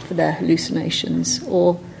psychiatrist for their hallucinations,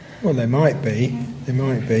 or... Well, they might be.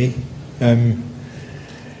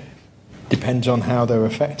 Depends on how they're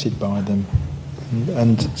affected by them.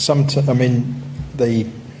 And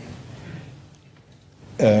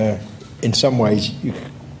in some ways,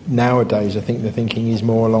 nowadays, I think the thinking is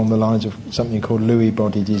more along the lines of something called Lewy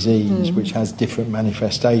body disease, which has different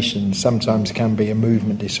manifestations. Sometimes can be a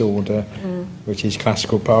movement disorder, which is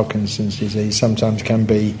classical Parkinson's disease. Sometimes can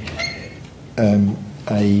be a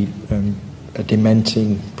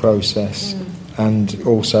dementing process, and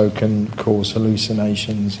also can cause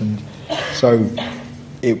hallucinations. And so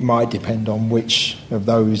it might depend on which of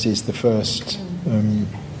those is the first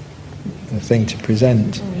thing to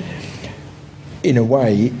present. In a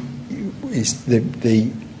way, is the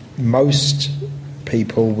most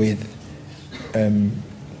people with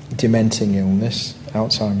dementing illness,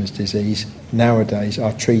 Alzheimer's disease, nowadays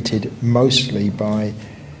are treated mostly by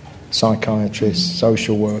psychiatrists,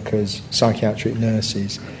 social workers, psychiatric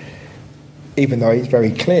nurses, even though it's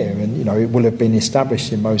very clear, and it will have been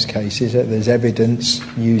established in most cases that there's evidence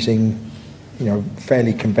using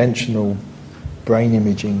fairly conventional brain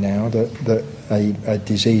imaging now that a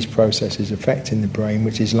disease process is affecting the brain,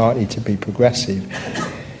 which is likely to be progressive.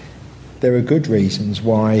 There are good reasons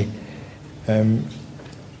why the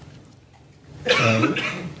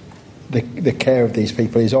care of these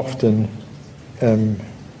people is often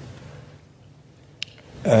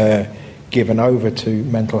given over to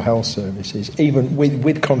mental health services, even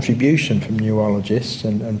with contribution from neurologists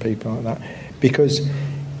and people like that, because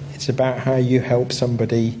it's about how you help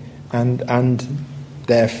somebody and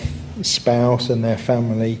their spouse and their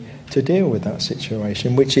family to deal with that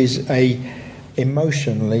situation, which is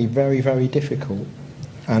emotionally very, very difficult.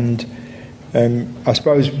 And I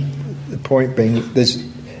suppose the point being,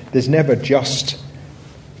 there's never just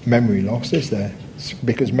memory loss, is there?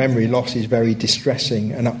 Because memory loss is very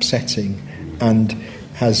distressing and upsetting, and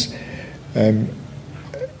has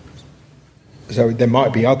so there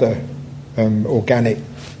might be other organic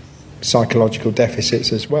psychological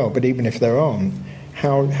deficits as well, but even if there aren't,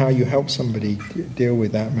 how you help somebody deal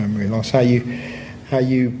with that memory loss, how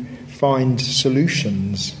you find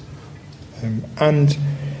solutions and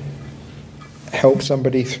help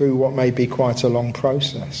somebody through what may be quite a long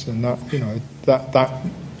process, and that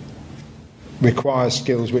requires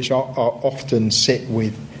skills which are often sit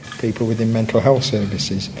with people within mental health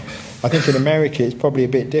services. I think in America it's probably a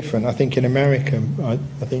bit different. I think in America I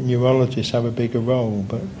think neurologists have a bigger role,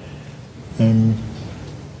 but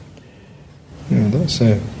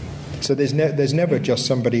so there's never just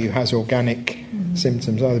somebody who has organic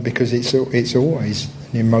symptoms either, because it's always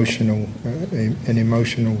an emotional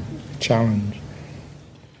challenge.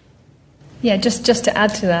 Yeah, just to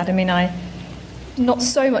add to that, I mean, not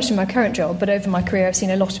so much in my current job, but over my career I've seen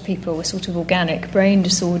a lot of people with sort of organic brain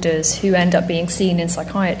disorders who end up being seen in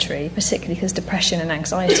psychiatry, particularly because depression and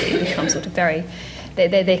anxiety become sort of very...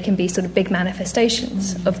 They can be sort of big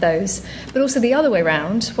manifestations of those. But also the other way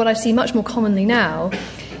around, what I see much more commonly now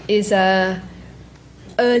is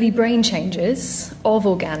early brain changes of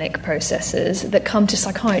organic processes that come to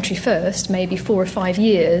psychiatry first, maybe 4 or 5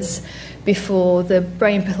 years before the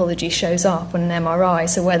brain pathology shows up on an MRI.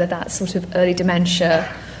 So whether that's sort of early dementia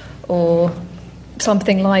or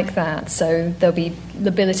something like that. So there'll be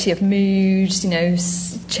lability of mood,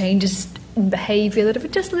 changes in behaviour that are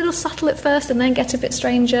just a little subtle at first and then get a bit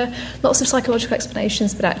stranger. Lots of psychological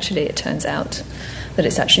explanations, but actually it turns out that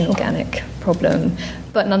it's actually an organic problem.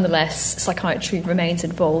 But nonetheless, psychiatry remains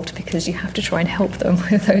involved because you have to try and help them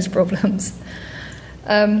with those problems.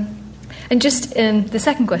 And just the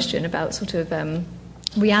second question about sort of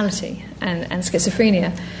reality and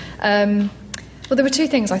schizophrenia. Well, there were 2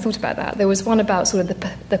 things I thought about that. There was one about sort of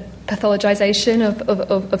the pathologisation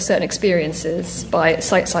of certain experiences by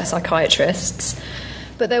psychiatrists,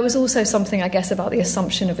 but there was also something, I guess, about the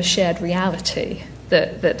assumption of a shared reality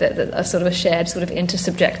that are sort of a shared sort of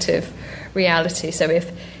intersubjective reality. So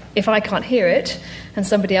if I can't hear it and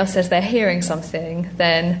somebody else says they're hearing something,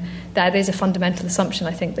 then that is a fundamental assumption,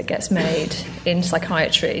 I think, that gets made in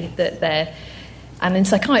psychiatry, and in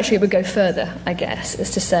psychiatry it would go further, I guess,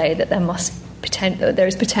 as to say that there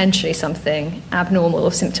is potentially something abnormal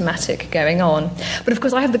or symptomatic going on. But of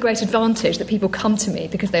course I have the great advantage that people come to me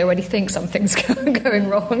because they already think something's going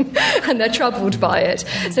wrong and they're troubled by it.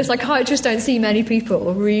 So psychiatrists don't see many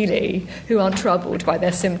people really who aren't troubled by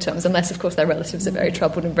their symptoms, unless of course their relatives are very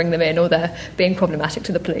troubled and bring them in, or they're being problematic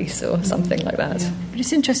to the police or something like that. Yeah. But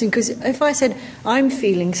it's interesting because if I said I'm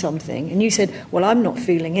feeling something and you said, well, I'm not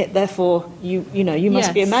feeling it, therefore you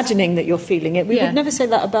must be imagining that you're feeling it, we would never say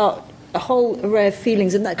that about a whole array of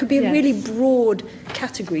feelings, and that could be a really broad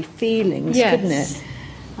category, feelings, couldn't it?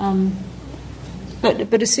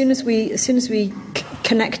 But as soon as we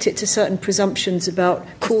connect it to certain presusions about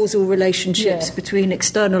causal relationships between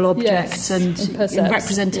external objects and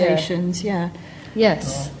representations,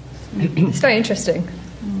 Yes, it's very interesting.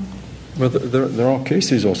 Well, there are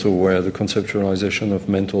cases also where the conceptualization of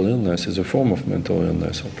mental illness is a form of mental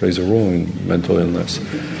illness, or plays a role in mental illness.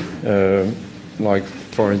 Like,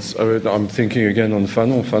 for instance, I'm thinking again on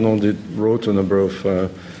Fanon. Fanon wrote a number of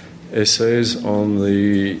essays on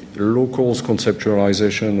the locals'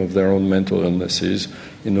 conceptualization of their own mental illnesses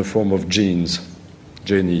in the form of genies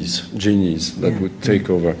that would take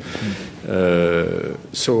over.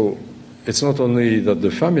 So it's not only that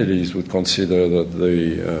the families would consider that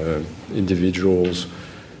the individuals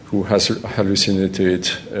who hallucinated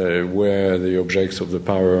were the objects of the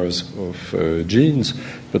powers of genes,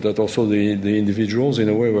 but that also the individuals, in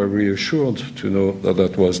a way, were reassured to know that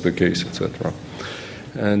that was the case, etc.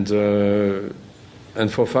 And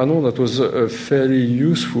for Fanon, that was a fairly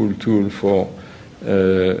useful tool for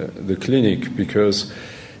the clinic, because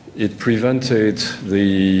it prevented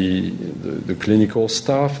the clinical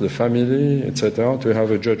staff, the family, etc., to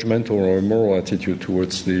have a judgmental or a moral attitude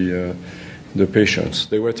towards the patients.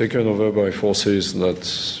 They were taken over by forces that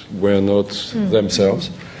were not themselves.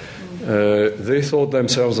 They thought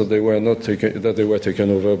themselves that they were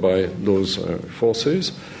taken over by those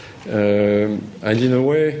forces, and in a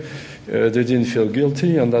way, they didn't feel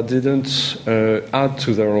guilty, and that didn't add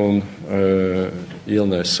to their own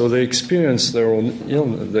illness. So they experienced their own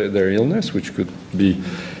their illness, which could be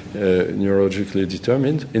neurologically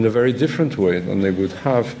determined, in a very different way than they would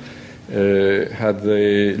have had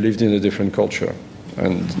they lived in a different culture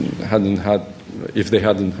and if they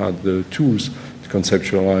hadn't had the tools to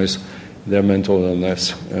conceptualize their mental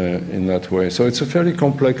illness in that way. So it's a fairly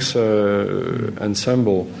complex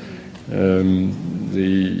ensemble. The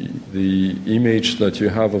image that you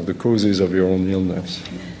have of the causes of your own illness.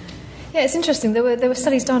 Yeah, it's interesting. There were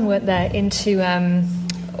studies done, weren't there, into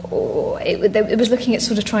it was looking at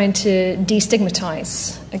sort of trying to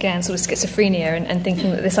destigmatize, again, sort of schizophrenia, and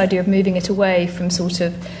thinking that this idea of moving it away from sort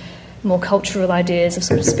of more cultural ideas of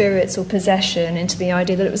sort of spirits or possession into the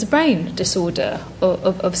idea that it was a brain disorder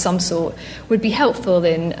of some sort would be helpful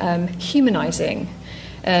in humanizing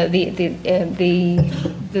the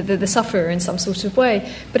sufferer in some sort of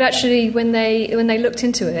way. But actually, when they looked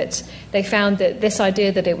into it, they found that this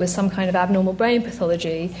idea that it was some kind of abnormal brain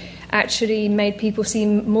pathology actually made people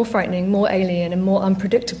seem more frightening, more alien, and more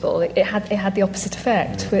unpredictable. It had the opposite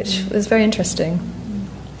effect, which was very interesting.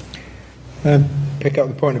 Pick up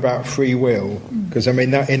the point about free will, because I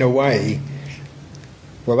mean that in a way,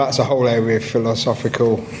 well, that's a whole area of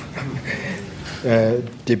philosophical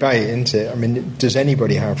debate, isn't it? I mean, does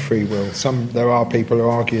anybody have free will? There are people who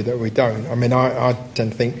argue that we don't. I mean, I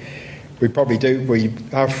tend to think we probably do. We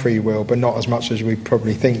have free will, but not as much as we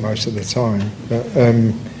probably think most of the time.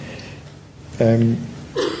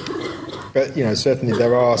 But you know, certainly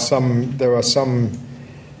there are some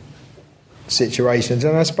situations,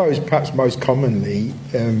 and I suppose perhaps most commonly,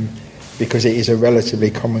 because it is a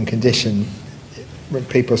relatively common condition, when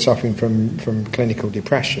people are suffering from clinical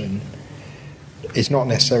depression, it's not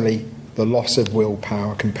necessarily the loss of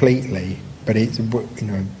willpower completely, but it's, you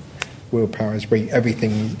know, willpower is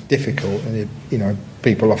everything difficult, and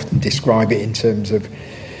people often describe it in terms of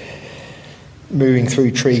moving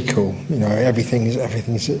through treacle. You know, everything's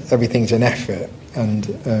an effort,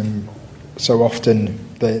 and so often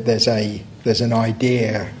there's an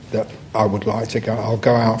idea that I would like to go. I'll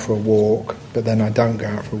go out for a walk, but then I don't go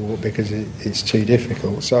out for a walk because it's too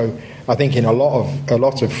difficult. So I think in a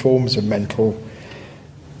lot of forms of mental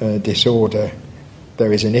disorder,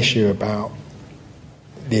 there is an issue about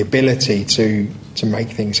the ability to make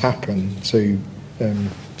things happen, to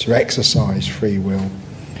exercise free will.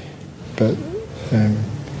 But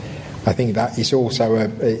I think that is also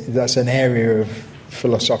that's an area of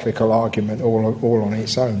philosophical argument all on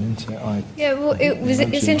its own, isn't it?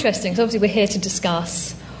 It's interesting, because obviously we're here to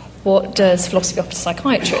discuss what does philosophy offer to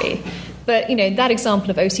psychiatry. But, that example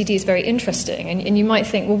of OCD is very interesting. And you might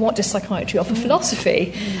think, well, what does psychiatry offer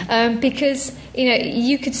philosophy? Because,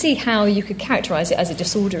 you could see how you could characterise it as a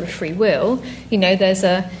disorder of free will. There's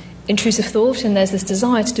a intrusive thought and there's this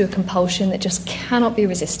desire to do a compulsion that just cannot be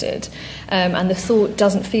resisted. And the thought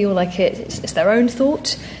doesn't feel like it's their own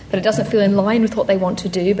thought, but it doesn't feel in line with what they want to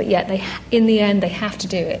do. But yet, in the end, they have to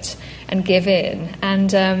do it and give in.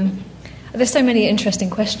 And there's so many interesting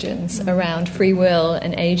questions around free will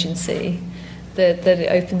and agency that it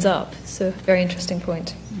opens up. So, a very interesting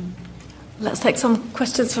point. Let's take some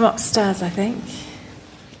questions from upstairs, I think.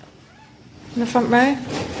 In the front row.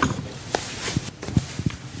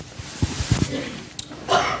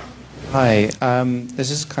 Hi.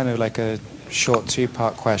 This is kind of like a short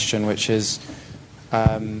two-part question, which is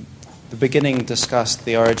the beginning discussed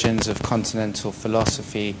the origins of continental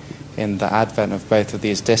philosophy in the advent of both of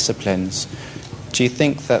these disciplines. Do you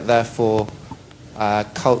think that, therefore,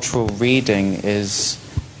 cultural reading is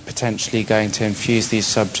potentially going to infuse these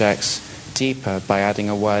subjects deeper by adding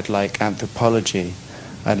a word like anthropology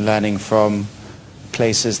and learning from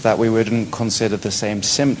places that we wouldn't consider the same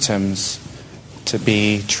symptoms to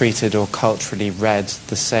be treated or culturally read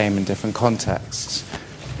the same in different contexts?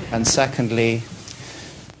 And secondly,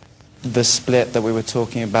 the split that we were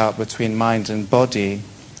talking about between mind and body,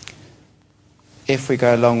 if we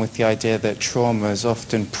go along with the idea that trauma is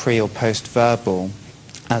often pre- or post-verbal,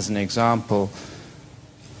 as an example,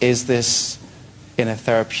 is this, in a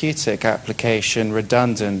therapeutic application,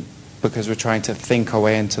 redundant because we're trying to think our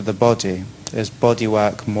way into the body? Is body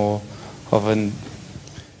work more of an...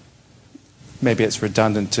 Maybe it's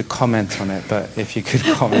redundant to comment on it, but if you could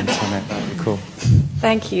comment on it, that would be cool.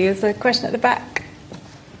 Thank you. There's a question at the back.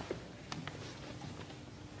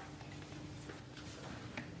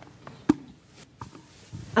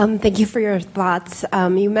 Thank you for your thoughts.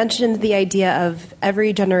 You mentioned the idea of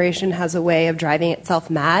every generation has a way of driving itself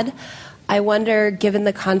mad. I wonder, given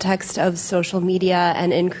the context of social media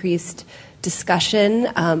and increased discussion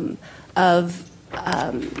of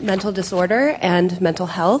mental disorder and mental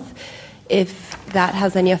health, if that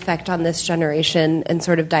has any effect on this generation and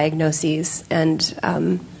sort of diagnoses, and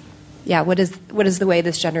what is the way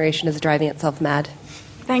this generation is driving itself mad?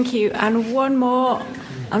 Thank you. And one more.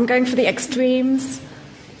 I'm going for the extremes.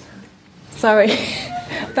 Sorry.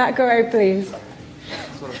 Back row, please.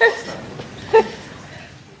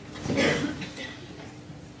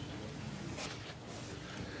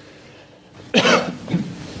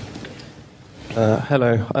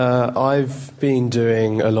 Hello. I've been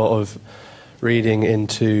doing a lot of reading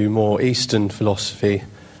into more Eastern philosophy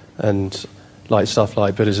and like stuff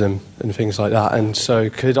like Buddhism and things like that. And so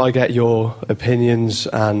could I get your opinions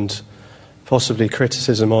and possibly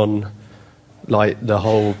criticism on like the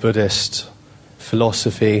whole Buddhist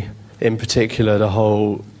philosophy, in particular the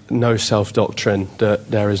whole no self doctrine,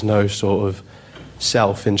 that there is no sort of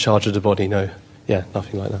self in charge of the body, nothing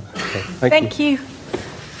like that. Okay, thank you.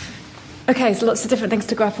 Okay, so lots of different things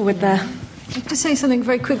to grapple with there. I'd like to say something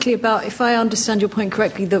very quickly about, if I understand your point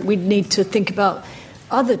correctly, that we need to think about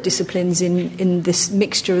other disciplines in this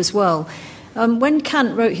mixture as well. When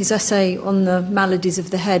Kant wrote his essay on the maladies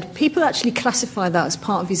of the head, people actually classify that as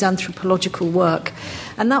part of his anthropological work.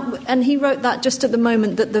 And he wrote that just at the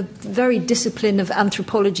moment that the very discipline of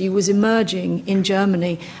anthropology was emerging in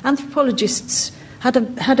Germany. Anthropologists had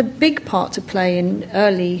a big part to play in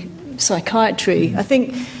early psychiatry.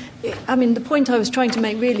 The point I was trying to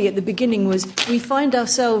make really at the beginning was we find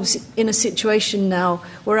ourselves in a situation now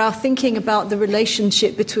where our thinking about the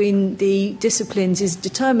relationship between the disciplines is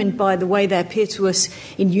determined by the way they appear to us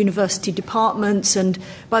in university departments and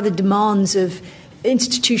by the demands of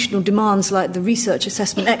institutional demands like the research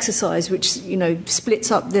assessment exercise, which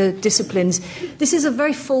splits up the disciplines. This is a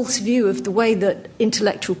very false view of the way that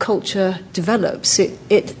intellectual culture develops.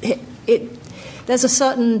 There's a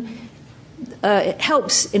certain... it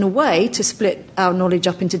helps in a way to split our knowledge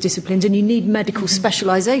up into disciplines, and you need medical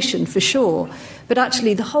specialisation for sure. But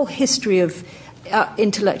actually, the whole history of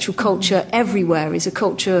intellectual culture everywhere is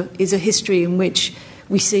a history in which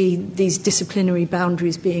we see these disciplinary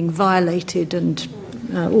boundaries being violated and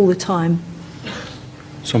all the time.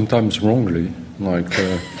 Sometimes wrongly, like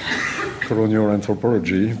colonial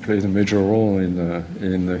anthropology played a major role in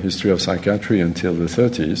the history of psychiatry until the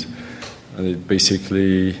 30s, and it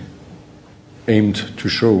basically aimed to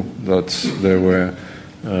show that there were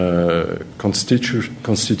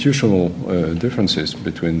constitutional differences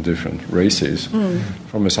between different races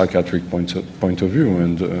from a psychiatric point of view,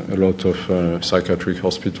 and a lot of psychiatric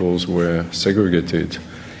hospitals were segregated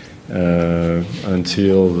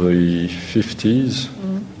until the 50s,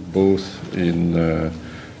 both in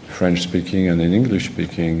French-speaking and in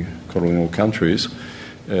English-speaking colonial countries,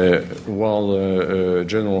 while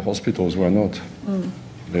general hospitals were not.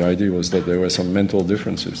 The idea was that there were some mental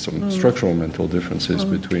differences, some structural mental differences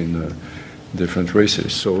between different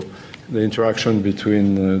races. So the interaction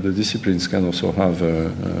between the disciplines can also have a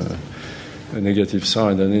negative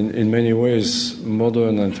side. And in many ways,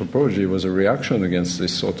 modern anthropology was a reaction against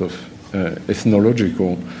this sort of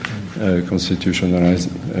ethnological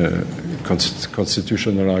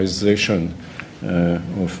constitutionalization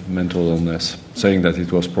of mental illness, saying that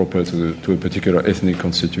it was proper to a particular ethnic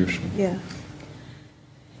constitution. Yeah.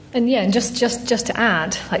 And just to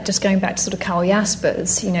add, like just going back to sort of Karl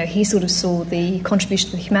Jaspers, he sort of saw the contribution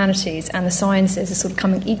to the humanities and the sciences as sort of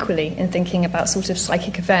coming equally in thinking about sort of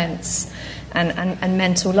psychic events and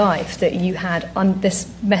mental life, that you had this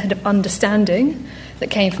method of understanding that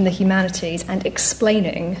came from the humanities and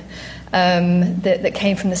explaining that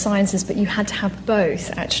came from the sciences, but you had to have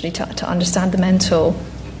both actually to understand the mental.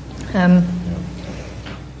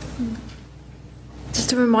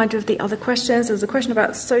 Just a reminder of the other questions. There was a question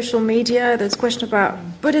about social media, there was a question about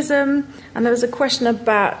Buddhism, and there was a question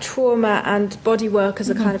about trauma and body work as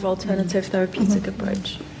a kind of alternative therapeutic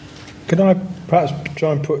approach. Can I perhaps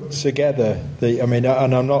try and put together and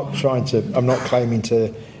I'm not claiming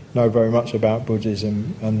to know very much about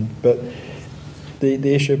Buddhism, but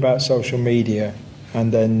the issue about social media,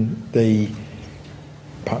 and then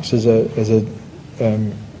perhaps as a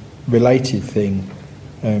related thing,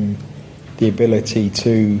 the ability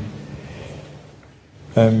to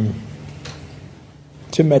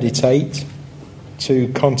meditate, to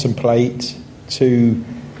contemplate, to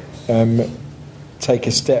take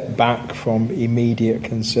a step back from immediate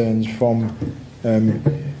concerns, from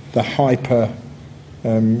the hyper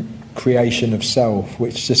creation of self,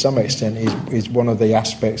 which to some extent is one of the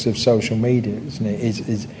aspects of social media, isn't it?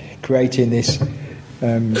 Is creating this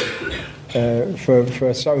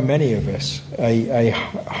for so many of us a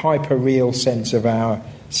hyper real sense of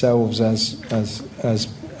ourselves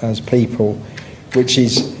as people, which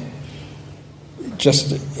is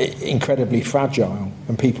just incredibly fragile,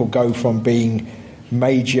 and people go from being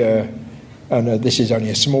major, and this is only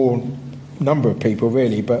a small number of people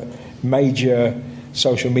really, but major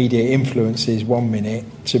social media influences 1 minute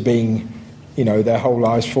to being, their whole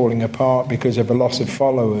lives falling apart because of a loss of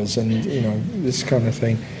followers and, this kind of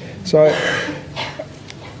thing. So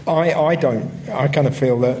I kind of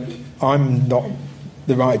feel that I'm not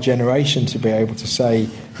the right generation to be able to say,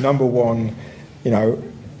 number one,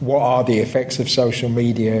 what are the effects of social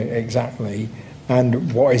media exactly,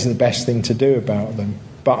 and what is the best thing to do about them.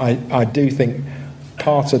 But I do think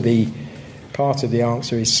part of the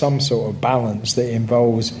answer is some sort of balance that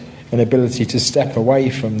involves an ability to step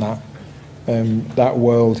away from that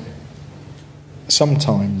world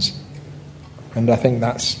sometimes. And I think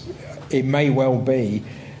it may well be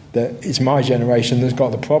that it's my generation that's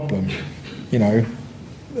got the problem,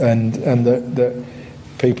 and that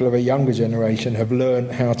people of a younger generation have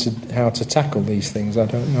learned how to tackle these things. I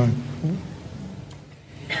don't know.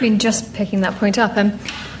 I mean, just picking that point up,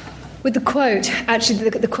 with the quote, actually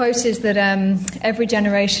the quote is that every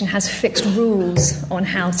generation has fixed rules on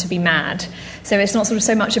how to be mad. So it's not sort of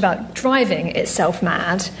so much about driving itself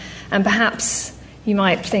mad, and perhaps you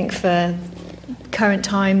might think for current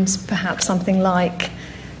times, perhaps something like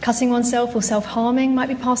cutting oneself or self-harming might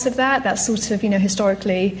be part of that. That's sort of,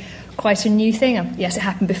 historically quite a new thing. Yes, it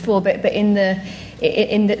happened before, but in the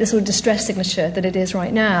sort of distress signature that it is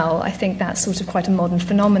right now, I think that's sort of quite a modern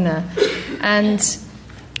phenomena. And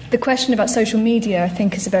the question about social media, I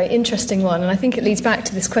think, is a very interesting one, and I think it leads back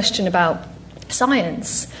to this question about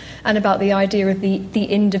science and about the idea of the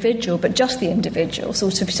individual, but just the individual,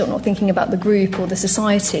 sort of not thinking about the group or the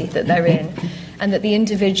society that they're in, and that the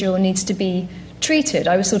individual needs to be treated.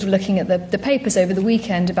 I was sort of looking at the papers over the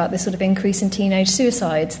weekend about this sort of increase in teenage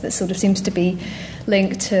suicides that sort of seems to be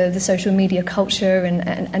linked to the social media culture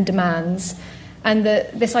and demands, and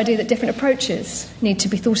this idea that different approaches need to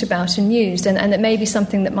be thought about and used, and that maybe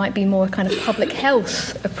something that might be more a kind of public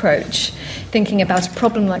health approach, thinking about a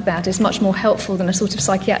problem like that, is much more helpful than a sort of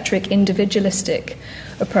psychiatric individualistic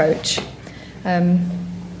approach.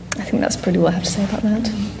 I think that's pretty all I have to say about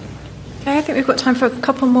that. Okay, I think we've got time for a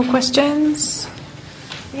couple more questions.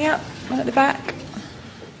 Yeah, one at the back.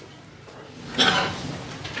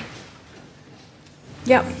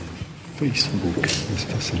 Yeah. face book, his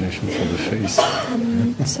fascination for the face.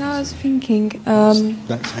 So I was thinking,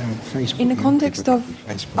 That's how Facebook. in the context of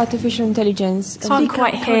artificial intelligence, Can't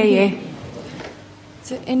quite hear you.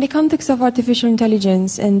 So in the context of artificial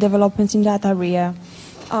intelligence and developments in that area,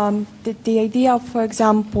 the idea of, for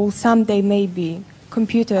example, someday maybe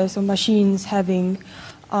computers or machines having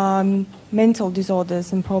mental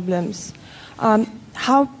disorders and problems,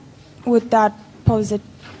 how would that pose a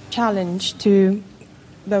challenge to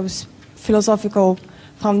those philosophical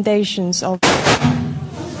foundations of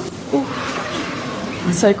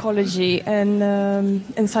psychology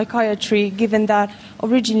and psychiatry, given that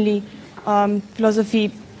originally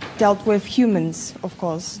philosophy dealt with humans, of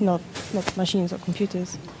course, not machines or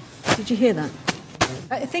computers? Did you hear that?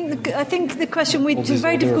 I think the question, which is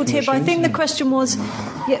very difficult to hear, but I think the question was,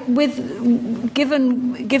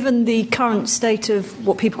 given the current state of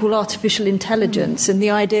what people call artificial intelligence and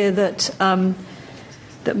the idea that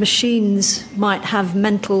that machines might have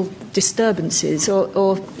mental disturbances,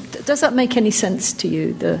 or does that make any sense to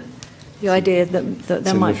you? The idea that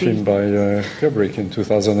there might be. It's in the film by Kubrick in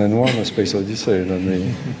 2001, A Space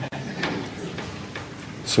Odyssey.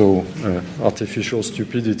 So artificial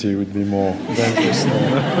stupidity would be more dangerous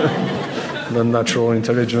than natural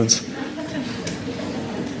intelligence.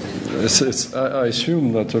 I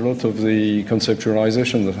assume that a lot of the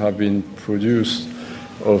conceptualization that have been produced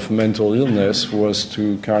of mental illness was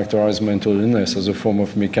to characterize mental illness as a form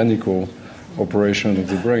of mechanical operation of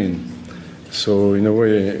the brain. So in a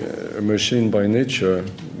way, a machine by nature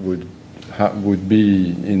would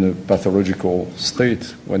be in a pathological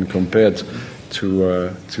state when compared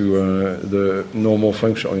to the normal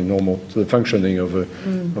function, the functioning of a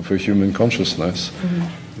human consciousness. Mm-hmm.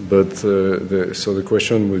 But so the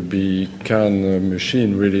question would be: can a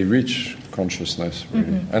machine really reach consciousness, really?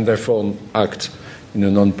 Mm-hmm. And therefore act in a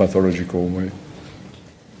non-pathological way?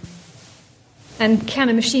 And can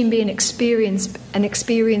a machine be an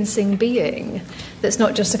experiencing being that's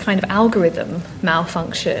not just a kind of algorithm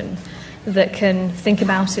malfunction that can think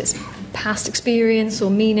about its past experience or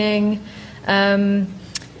meaning? And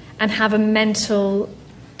have a mental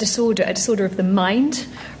disorder, a disorder of the mind,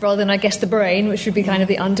 rather than, I guess, the brain, which would be kind of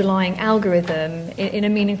the underlying algorithm in a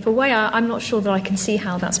meaningful way. I'm not sure that I can see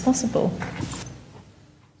how that's possible.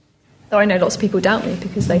 Though I know lots of people doubt me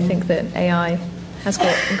because they think that AI has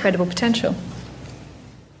got incredible potential.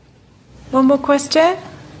 One more question?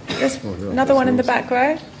 There's another one in the back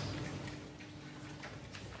row.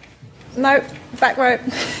 No, back row.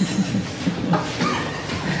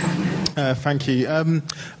 Thank you. I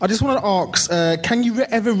just want to ask, can you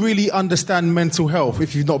ever really understand mental health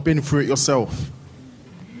if you've not been through it yourself?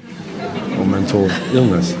 Or mental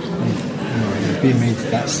illness? He means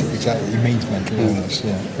that's exactly, he means mental illness,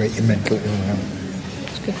 yeah. Great mental illness.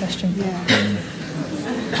 That's a good question. Yeah.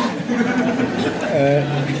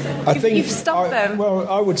 I think you've stopped them. Well,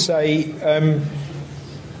 I would say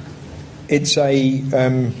it's a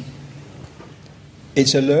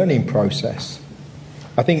learning process.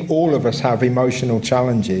 I think all of us have emotional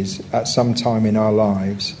challenges at some time in our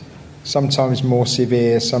lives, sometimes more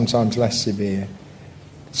severe, sometimes less severe.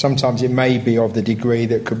 Sometimes it may be of the degree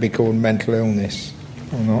that could be called mental illness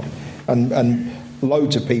or not. And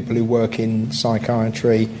loads of people who work in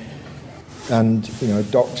psychiatry and,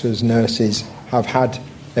 doctors, nurses have had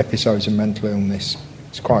episodes of mental illness.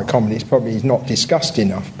 It's quite common. It's probably not discussed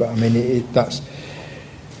enough, but I mean, that's...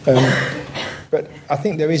 but I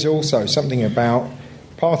think there is also something about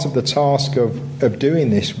part of the task of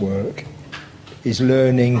doing this work is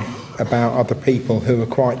learning about other people who are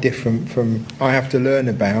quite different from... I have to learn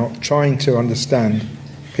about trying to understand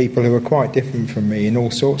people who are quite different from me in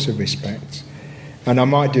all sorts of respects. And I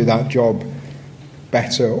might do that job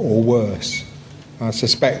better or worse. I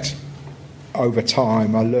suspect over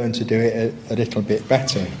time I learn to do it a little bit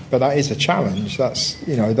better. But that is a challenge. That's,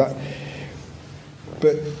 that...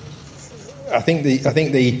 But I think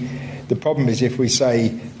the problem is if we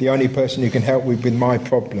say the only person who can help with my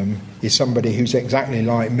problem is somebody who's exactly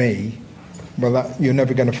like me, well, you're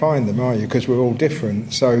never going to find them, are you? Because we're all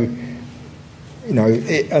different. So,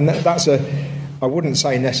 I wouldn't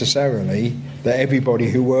say necessarily that everybody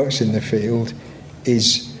who works in the field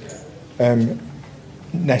is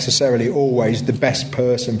necessarily always the best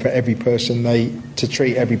person for every person to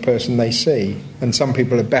treat every person they see. And some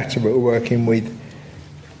people are better at working with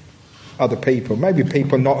other people. Maybe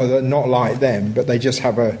people not like them, but they just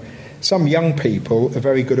have some young people are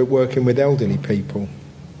very good at working with elderly people.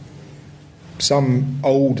 Some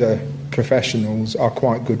older professionals are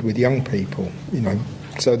quite good with young people,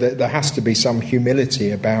 So there has to be some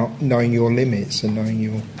humility about knowing your limits and knowing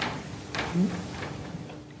your...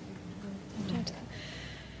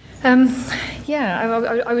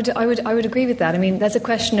 I would agree with that. I mean, there's a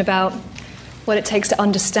question about what it takes to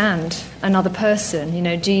understand another person. You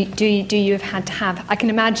know, do you have had to have? I can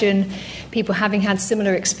imagine people having had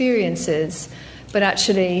similar experiences, but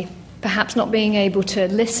actually perhaps not being able to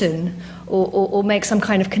listen or make some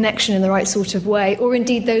kind of connection in the right sort of way, or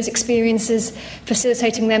indeed those experiences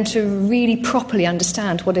facilitating them to really properly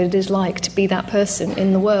understand what it is like to be that person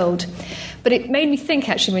in the world. But it made me think,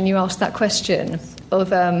 actually, when you asked that question,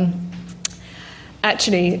 of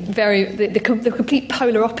actually the complete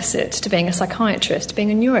polar opposite to being a psychiatrist,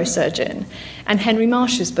 being a neurosurgeon. And Henry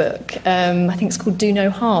Marsh's book, I think it's called Do No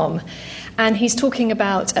Harm, and he's talking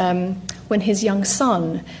about when his young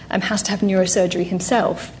son has to have neurosurgery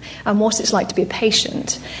himself and what it's like to be a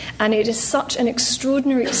patient. And it is such an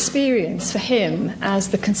extraordinary experience for him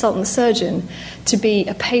as the consultant surgeon to be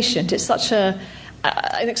a patient. It's such an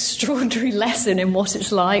extraordinary lesson in what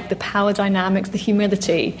it's like, the power dynamics, the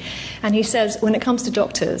humility. And he says, when it comes to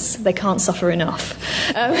doctors, they can't suffer enough.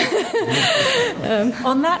 On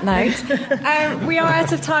that note, we are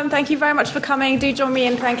out of time. Thank you very much for coming. Do join me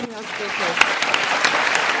in thanking our speakers.